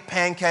not need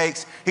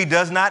pancakes. He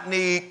does not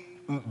need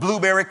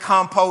blueberry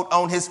compote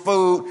on his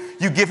food.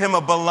 You give him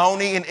a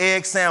bologna and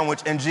egg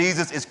sandwich and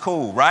Jesus is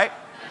cool, right?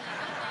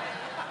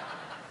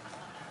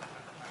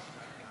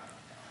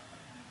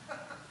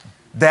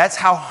 That's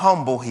how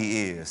humble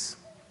he is.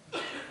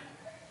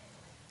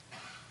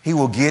 He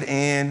will get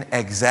in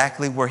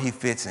exactly where he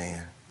fits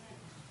in.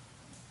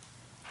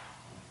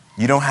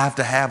 You don't have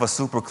to have a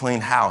super clean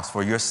house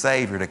for your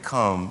Savior to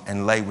come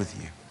and lay with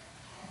you.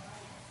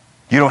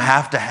 You don't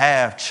have to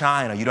have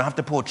china. You don't have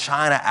to pull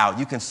china out.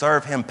 You can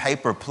serve him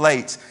paper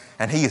plates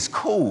and he is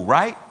cool,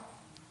 right?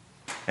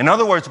 In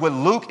other words, what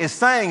Luke is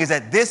saying is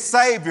that this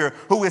Savior,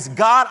 who is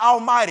God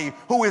Almighty,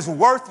 who is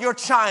worth your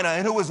china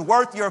and who is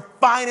worth your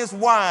finest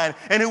wine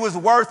and who is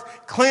worth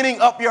cleaning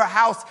up your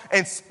house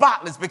and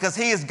spotless because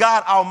he is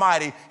God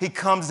Almighty, he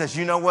comes and says,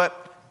 you know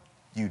what?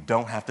 You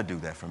don't have to do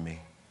that for me.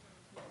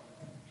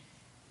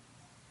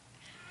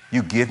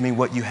 You give me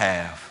what you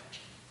have.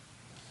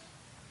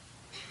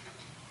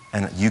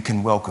 And you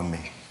can welcome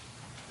me.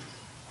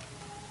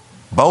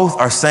 Both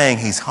are saying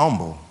he's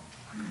humble.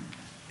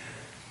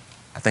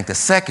 I think the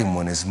second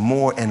one is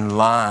more in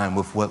line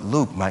with what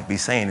Luke might be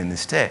saying in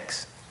this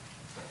text.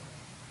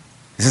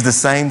 This is the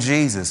same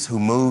Jesus who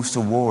moves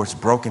towards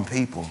broken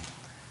people.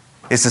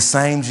 It's the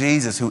same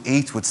Jesus who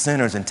eats with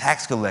sinners and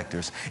tax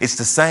collectors. It's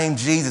the same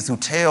Jesus who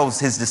tells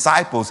his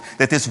disciples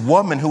that this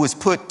woman who has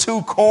put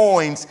 2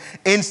 coins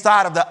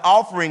inside of the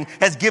offering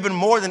has given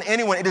more than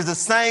anyone. It is the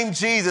same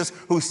Jesus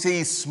who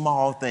sees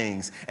small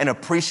things and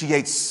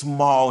appreciates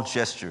small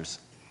gestures.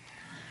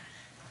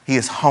 He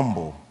is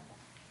humble.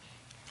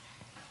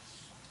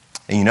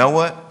 And you know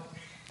what?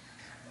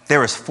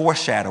 There is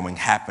foreshadowing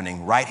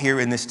happening right here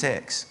in this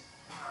text.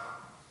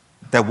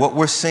 That what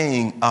we're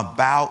seeing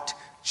about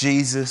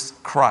Jesus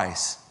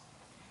Christ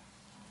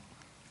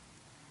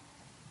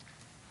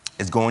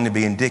is going to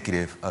be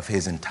indicative of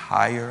his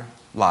entire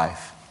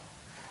life.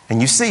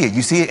 And you see it.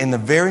 You see it in the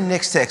very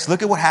next text.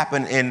 Look at what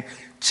happened in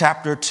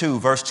chapter 2,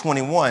 verse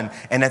 21.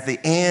 And at the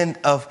end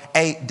of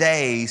 8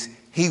 days,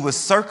 he was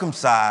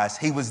circumcised.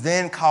 He was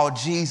then called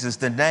Jesus,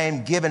 the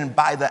name given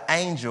by the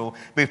angel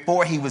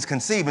before he was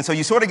conceived. And so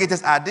you sort of get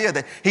this idea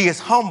that he is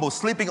humble,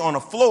 sleeping on the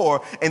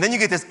floor. And then you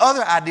get this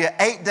other idea,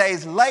 8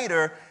 days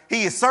later,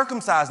 he is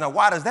circumcised. Now,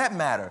 why does that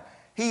matter?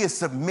 He is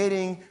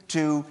submitting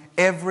to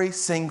every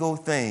single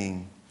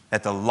thing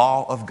that the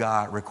law of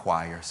God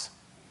requires.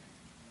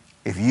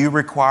 If you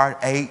required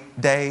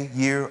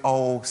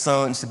 8-year-old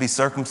sons to be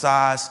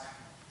circumcised,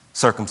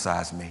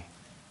 circumcise me.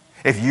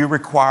 If you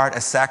required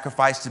a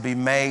sacrifice to be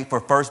made for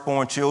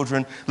firstborn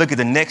children, look at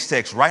the next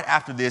text. Right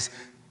after this,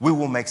 we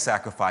will make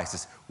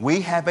sacrifices.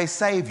 We have a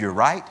Savior,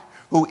 right,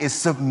 who is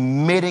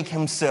submitting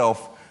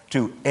himself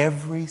to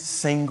every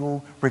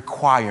single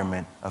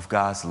requirement of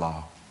God's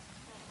law.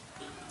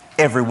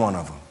 Every one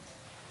of them.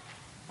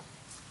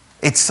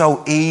 It's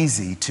so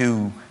easy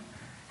to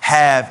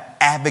have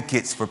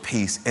advocates for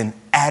peace and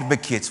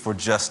advocates for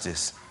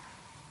justice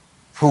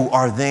who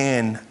are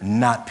then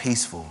not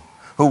peaceful,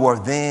 who are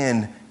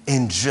then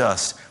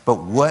unjust.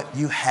 But what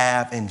you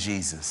have in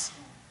Jesus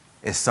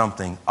is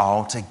something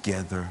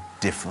altogether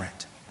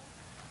different.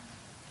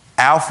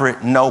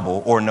 Alfred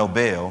Nobel, or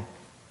Nobel,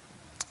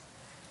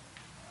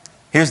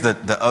 here's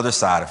the other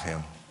side of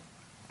him.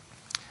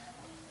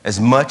 As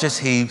much as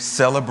he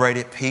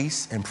celebrated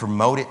peace and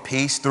promoted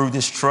peace through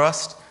this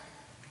trust,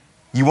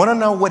 you want to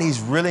know what he's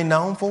really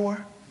known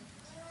for?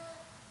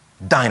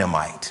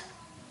 Dynamite.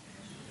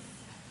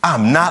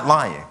 I'm not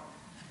lying.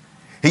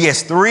 He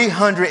has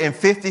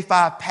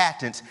 355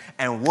 patents,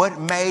 and what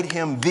made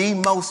him the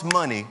most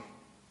money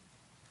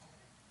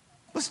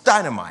was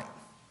dynamite.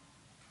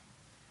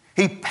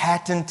 He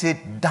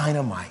patented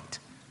dynamite.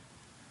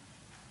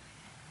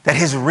 That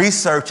his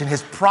research and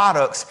his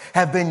products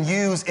have been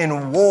used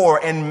in war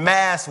and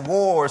mass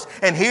wars.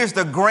 And here's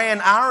the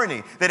grand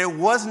irony, that it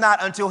was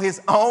not until his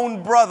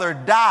own brother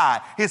died.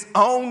 His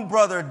own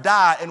brother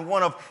died in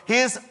one of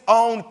his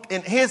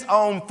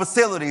own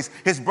facilities.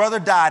 His brother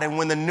died, and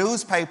when the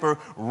newspaper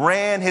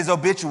ran his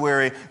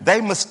obituary,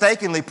 they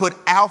mistakenly put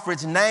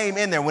Alfred's name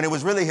in there when it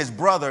was really his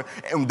brother.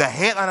 And the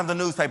headline of the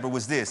newspaper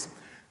was this: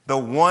 "The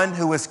one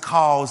who has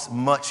caused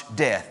much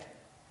death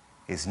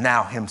is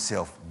now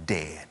himself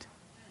dead."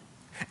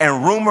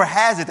 And rumor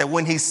has it that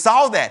when he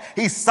saw that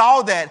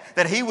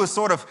he was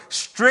sort of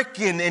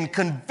stricken and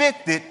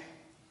convicted.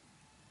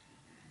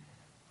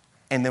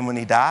 And then when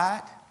he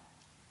died,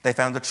 they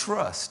found a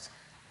trust.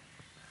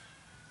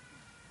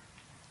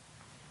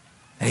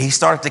 And he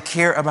started to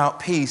care about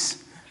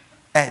peace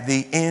at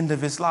the end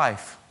of his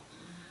life,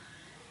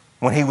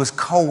 when he was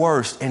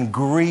coerced and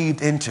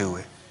grieved into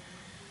it.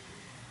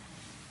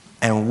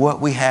 And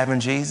what we have in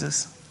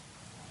Jesus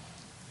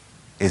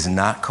is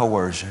not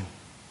coercion.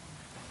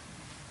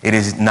 It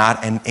is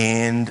not an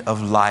end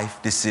of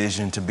life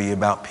decision to be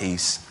about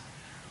peace.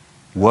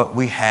 What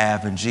we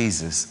have in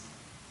Jesus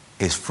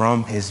is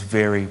from his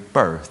very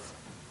birth.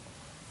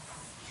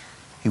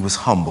 He was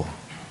humble.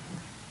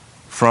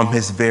 From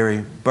his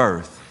very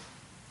birth,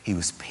 he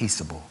was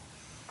peaceable.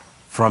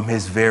 From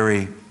his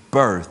very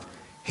birth,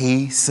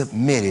 he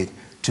submitted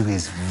to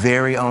his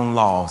very own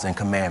laws and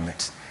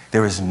commandments.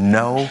 There is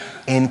no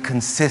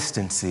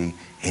inconsistency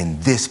in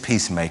this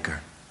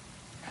peacemaker.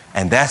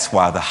 And that's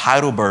why the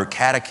Heidelberg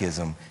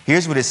Catechism,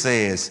 here's what it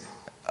says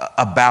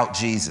about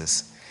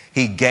Jesus.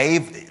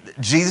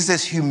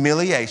 Jesus'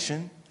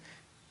 humiliation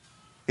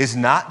is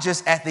not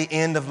just at the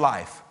end of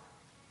life.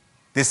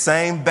 This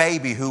same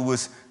baby who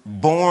was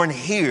born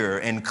here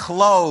and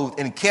clothed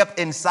and kept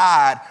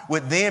inside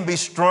would then be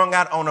strung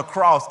out on a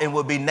cross and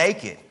would be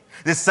naked.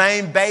 The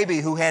same baby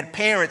who had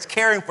parents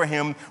caring for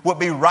him would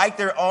be right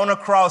there on a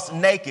cross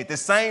naked. The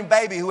same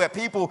baby who had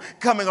people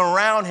coming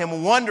around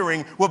him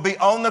wondering would be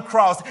on the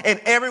cross,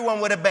 and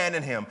everyone would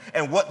abandon him.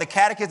 And what the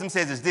Catechism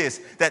says is this,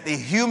 that the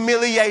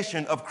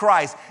humiliation of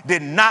Christ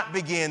did not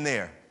begin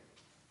there.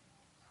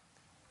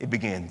 It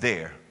began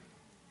there.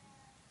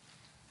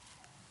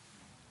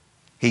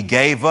 He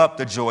gave up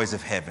the joys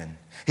of heaven.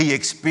 He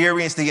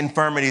experienced the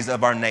infirmities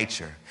of our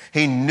nature.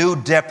 He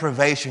knew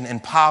deprivation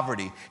and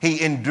poverty.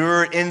 He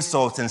endured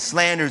insults and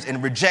slanders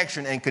and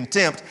rejection and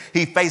contempt.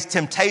 He faced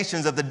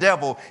temptations of the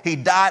devil. He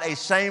died a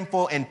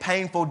shameful and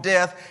painful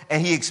death,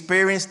 and he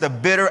experienced the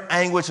bitter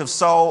anguish of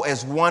soul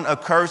as one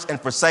accursed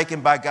and forsaken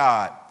by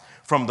God.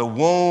 From the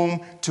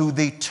womb to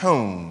the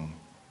tomb,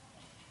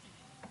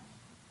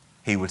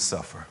 he would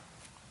suffer.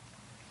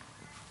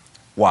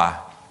 Why?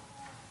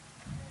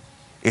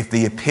 If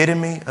the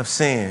epitome of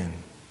sin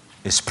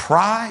is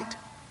pride,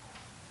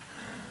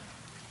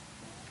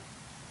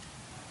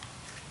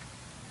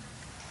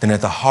 then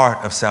at the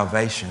heart of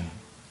salvation,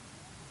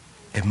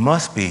 it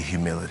must be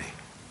humility.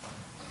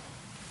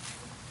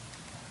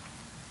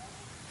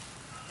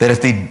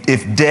 That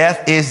if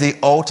death is the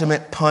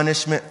ultimate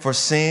punishment for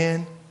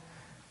sin,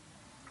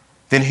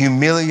 then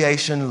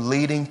humiliation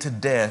leading to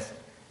death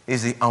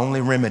is the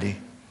only remedy.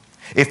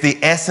 If the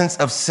essence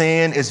of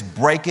sin is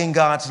breaking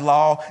God's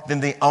law, then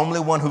the only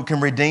one who can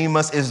redeem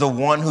us is the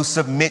one who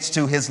submits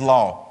to his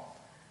law.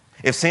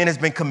 If sin has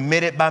been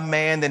committed by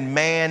man, then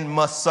man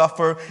must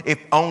suffer. If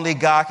only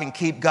God can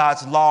keep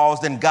God's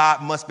laws, then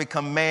God must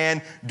become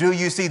man. Do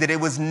you see that it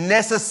was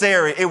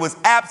necessary? It was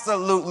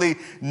absolutely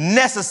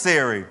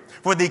necessary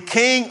for the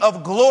King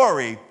of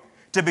glory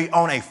to be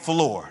on a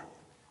floor.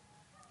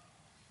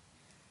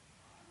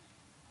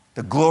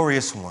 The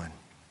glorious one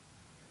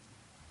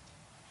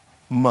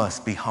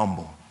must be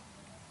humble.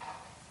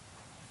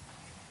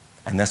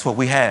 And that's what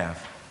we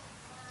have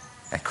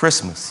at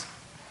Christmas.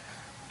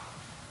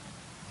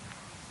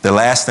 The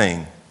last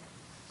thing,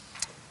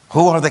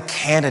 who are the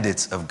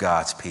candidates of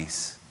God's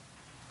peace?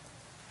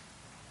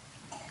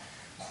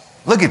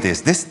 Look at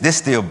this. This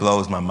still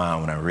blows my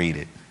mind when I read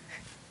it.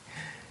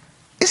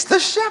 It's the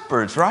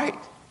shepherds, right?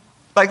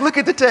 Like, look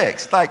at the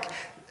text.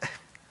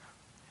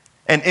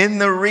 And in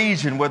the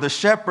region where the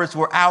shepherds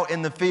were out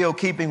in the field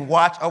keeping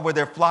watch over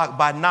their flock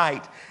by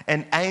night,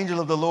 an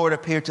angel of the Lord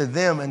appeared to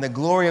them, and the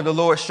glory of the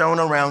Lord shone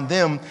around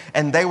them,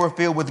 and they were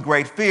filled with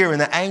great fear. And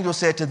the angel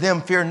said to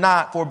them, "Fear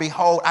not, for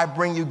behold, I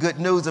bring you good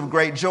news of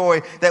great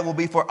joy that will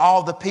be for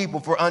all the people.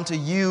 For unto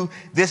you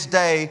this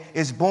day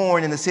is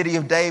born in the city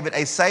of David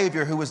a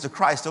Savior who is the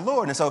Christ the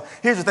Lord." And so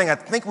here's the thing. I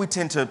think we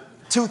tend to,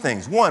 two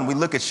things. One, we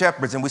look at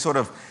shepherds and we sort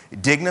of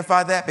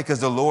dignify that because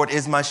the Lord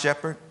is my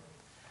shepherd.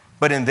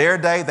 But in their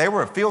day, they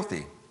were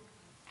filthy.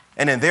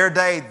 And in their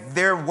day,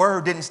 their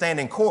word didn't stand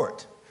in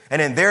court.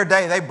 And in their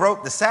day, they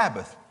broke the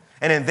Sabbath.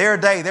 And in their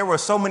day, there were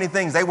so many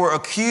things they were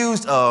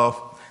accused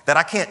of that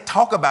I can't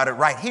talk about it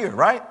right here,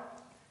 right?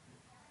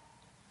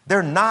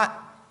 They're not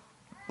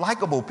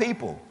likable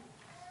people.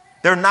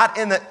 They're not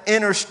in the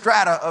inner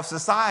strata of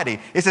society.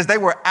 It says they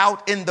were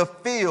out in the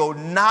field,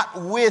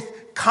 not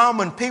with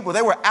common people.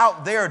 They were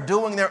out there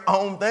doing their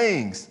own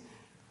things.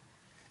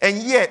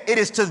 And yet, it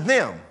is to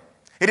them.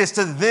 It is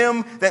to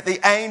them that the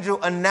angel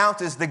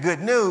announces the good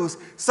news,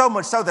 so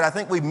much so that I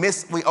think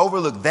we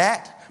overlook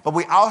that, but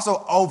we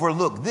also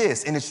overlook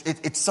this, and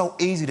it's so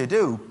easy to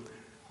do.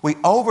 We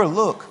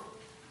overlook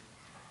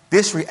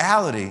this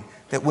reality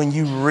that when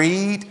you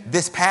read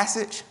this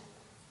passage,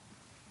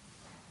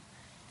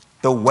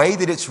 the way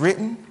that it's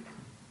written,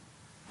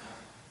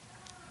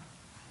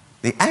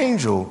 the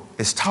angel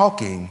is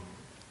talking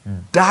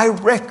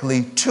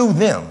directly to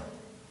them.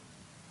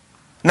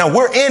 Now,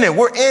 we're in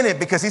it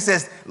because he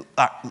says,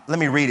 let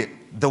me read it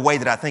the way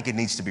that I think it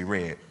needs to be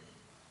read.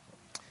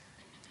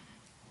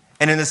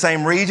 And in the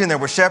same region, there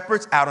were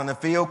shepherds out in the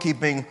field,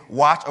 keeping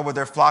watch over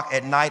their flock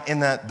at night.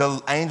 And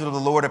the angel of the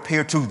Lord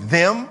appeared to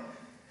them,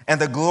 and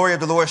the glory of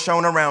the Lord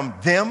shone around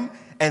them.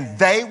 And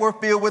they were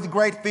filled with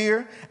great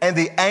fear. And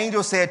the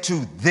angel said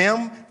to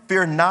them,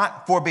 fear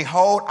not, for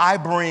behold, I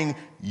bring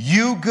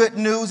you good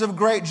news of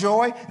great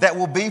joy that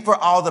will be for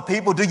all the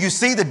people. Do you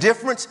see the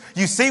difference?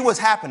 You see what's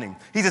happening.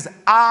 He says,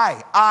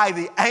 I,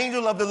 the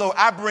angel of the Lord,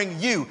 I bring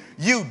you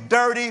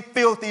dirty,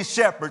 filthy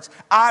shepherds.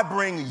 I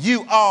bring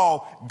you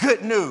all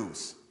good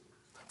news.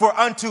 For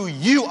unto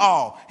you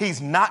all,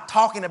 he's not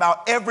talking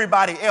about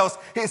everybody else.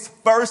 His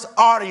first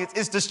audience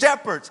is the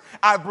shepherds.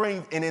 I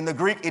bring, and in the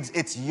Greek,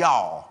 it's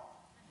y'all.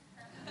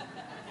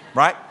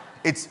 Right?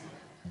 It's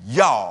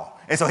y'all.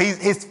 And so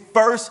his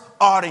first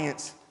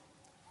audience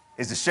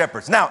is the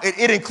shepherds. Now,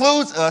 it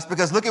includes us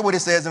because look at what it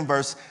says in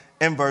verse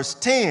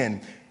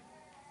 10.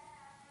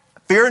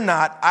 Fear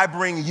not, I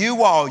bring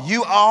you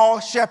all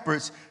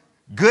shepherds,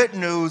 good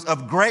news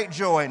of great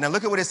joy. Now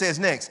look at what it says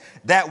next.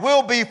 That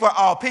will be for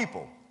all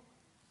people.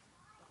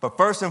 But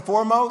first and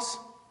foremost,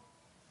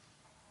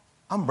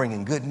 I'm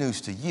bringing good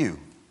news to you.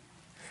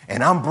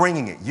 And I'm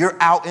bringing it. You're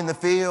out in the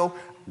field.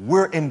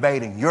 We're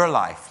invading your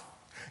life.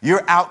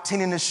 You're out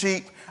tending the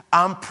sheep.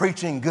 I'm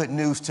preaching good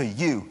news to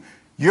you.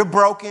 You're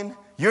broken.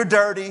 You're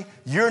dirty.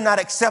 You're not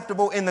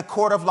acceptable in the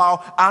court of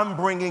law. I'm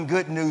bringing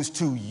good news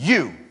to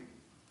you.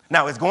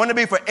 Now, it's going to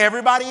be for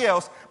everybody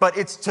else, but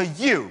it's to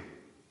you.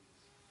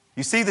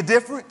 You see the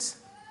difference?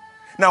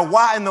 Now,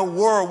 why in the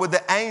world would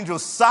the angel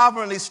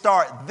sovereignly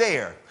start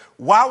there?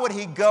 Why would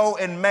he go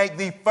and make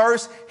the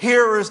first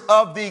hearers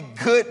of the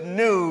good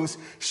news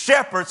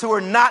shepherds who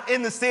are not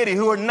in the city,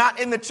 who are not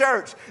in the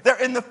church?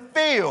 They're in the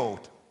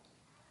field.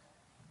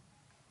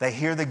 They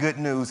hear the good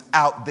news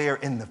out there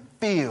in the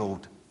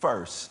field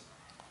first.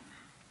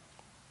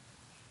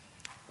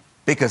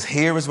 Because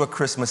here is what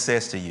Christmas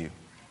says to you.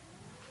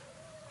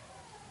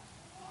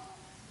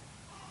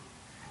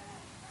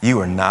 You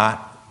are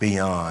not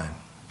beyond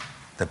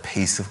the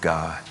peace of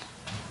God.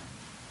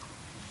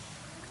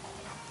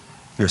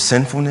 Your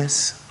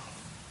sinfulness,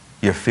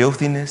 your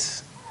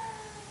filthiness,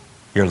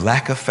 your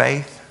lack of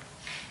faith,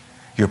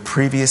 your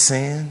previous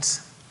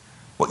sins,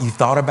 what you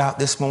thought about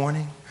this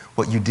morning,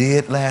 what you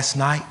did last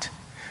night,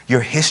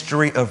 your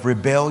history of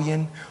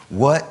rebellion,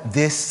 what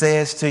this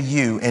says to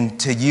you and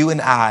to you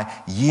and I,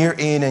 year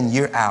in and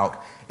year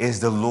out, is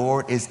the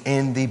Lord is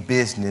in the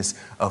business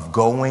of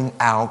going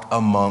out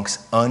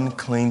amongst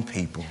unclean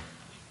people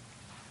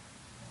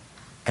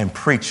and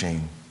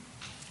preaching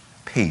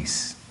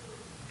peace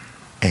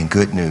and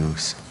good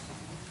news.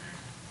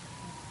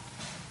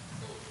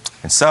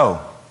 And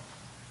so,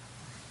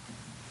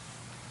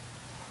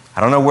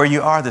 I don't know where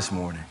you are this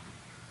morning,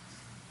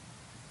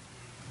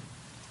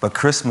 but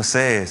Christmas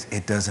says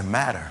it doesn't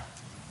matter.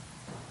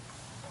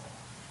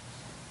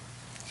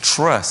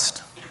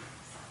 Trust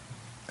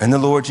in the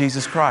Lord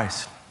Jesus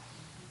Christ,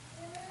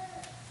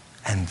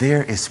 and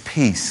there is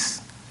peace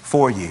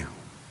for you.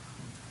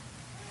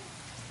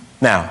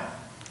 Now,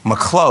 I'm going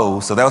to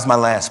close, so that was my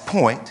last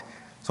point.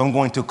 So I'm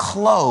going to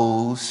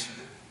close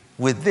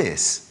with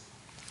this.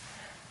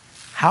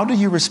 How do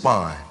you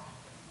respond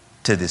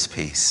to this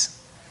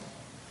peace?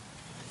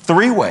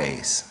 3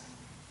 ways.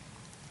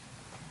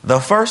 The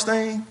first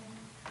thing,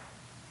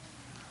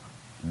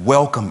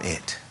 welcome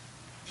it.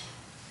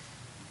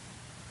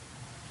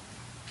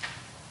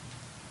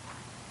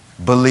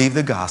 Believe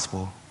the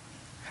gospel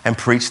and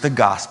preach the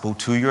gospel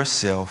to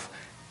yourself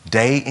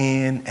day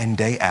in and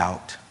day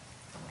out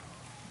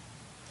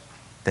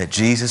that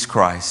Jesus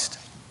Christ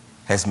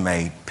has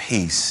made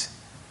peace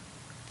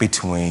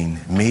between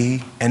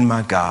me and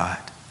my God,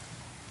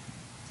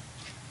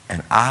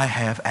 and I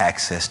have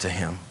access to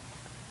him,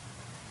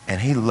 and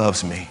he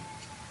loves me,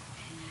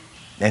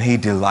 and he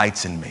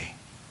delights in me,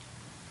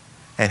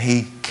 and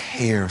he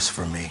cares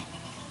for me.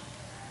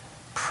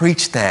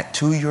 Preach that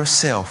to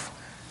yourself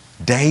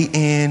day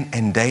in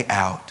and day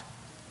out.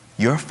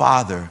 Your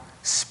Father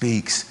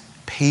speaks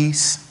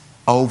peace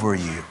over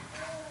you.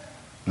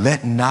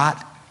 Let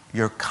not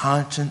your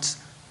conscience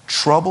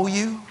trouble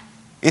you.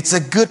 It's a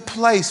good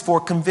place for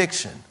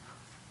conviction.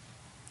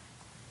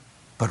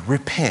 But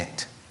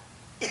repent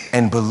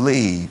and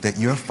believe that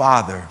your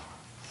Father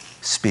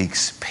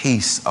speaks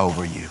peace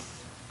over you.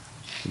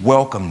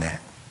 Welcome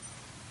that.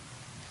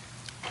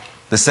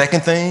 The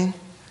second thing,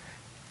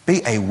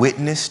 be a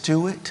witness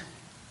to it.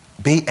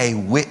 Be a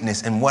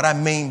witness. And what I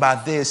mean by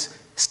this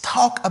is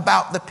talk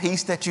about the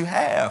peace that you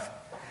have.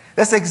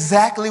 That's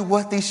exactly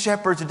what these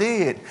shepherds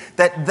did,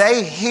 that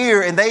they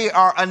hear and they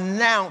are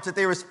announced that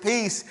there is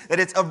peace, that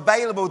it's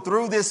available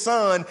through this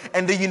son.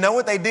 And do you know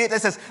what they did? They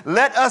says,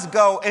 let us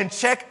go and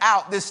check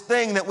out this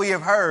thing that we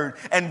have heard.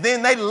 And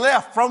then they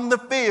left from the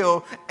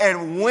field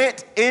and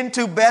went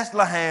into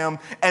Bethlehem,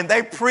 and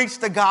they preached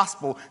the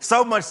gospel,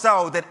 so much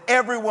so that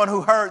everyone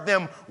who heard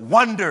them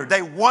wondered.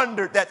 They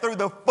wondered that through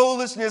the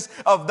foolishness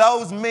of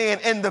those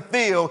men in the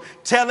field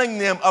telling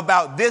them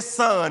about this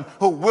son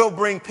who will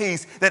bring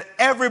peace, that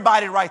everybody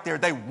right there,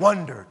 they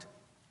wondered.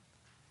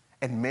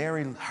 And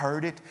Mary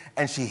heard it,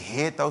 and she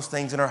hid those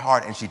things in her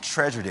heart, and she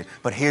treasured it.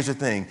 But here's the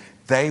thing.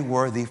 They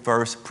were the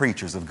first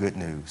preachers of good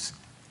news.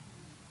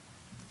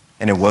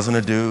 And it wasn't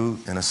a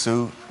dude in a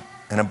suit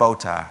and a bow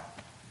tie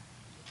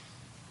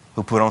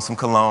who put on some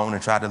cologne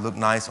and tried to look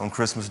nice on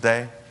Christmas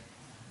Day.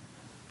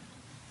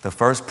 The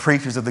first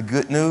preachers of the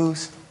good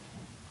news,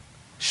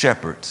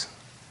 shepherds.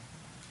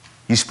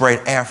 You sprayed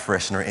air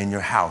freshener in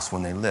your house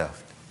when they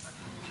left.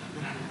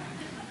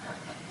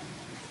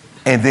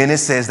 And then it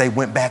says they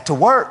went back to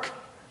work.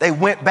 They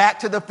went back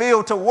to the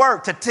field to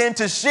work, to tend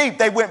to sheep.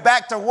 They went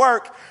back to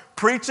work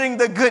preaching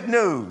the good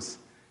news.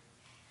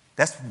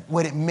 That's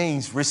what it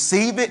means.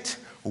 Receive it,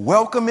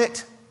 welcome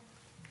it,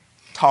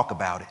 talk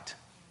about it.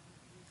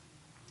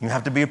 You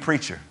have to be a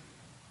preacher.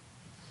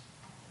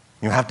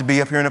 You have to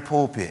be up here in a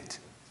pulpit.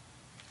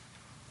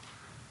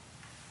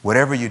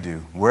 Whatever you do,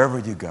 wherever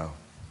you go,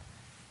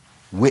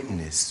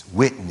 witness,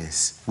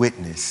 witness,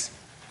 witness.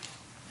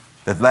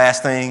 The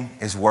last thing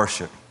is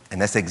worship.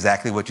 And that's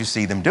exactly what you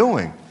see them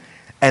doing.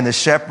 And the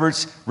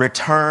shepherds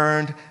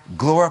returned,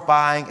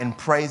 glorifying and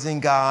praising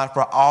God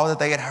for all that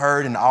they had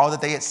heard and all that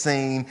they had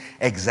seen,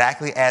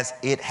 exactly as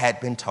it had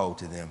been told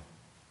to them.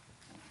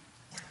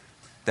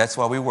 That's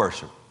why we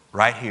worship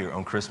right here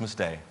on Christmas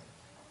Day.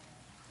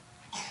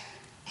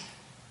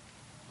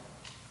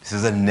 This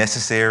is a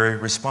necessary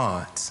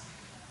response.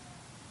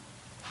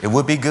 It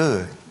would be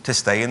good to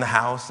stay in the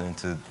house and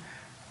to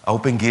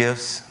open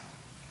gifts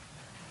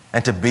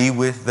and to be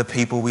with the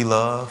people we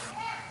love.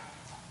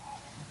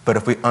 But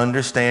if we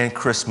understand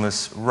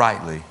Christmas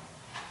rightly,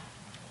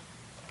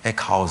 it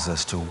calls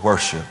us to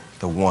worship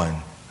the one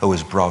who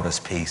has brought us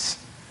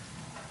peace.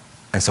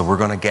 And so we're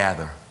going to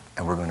gather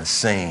and we're going to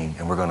sing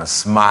and we're going to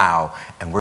smile and we're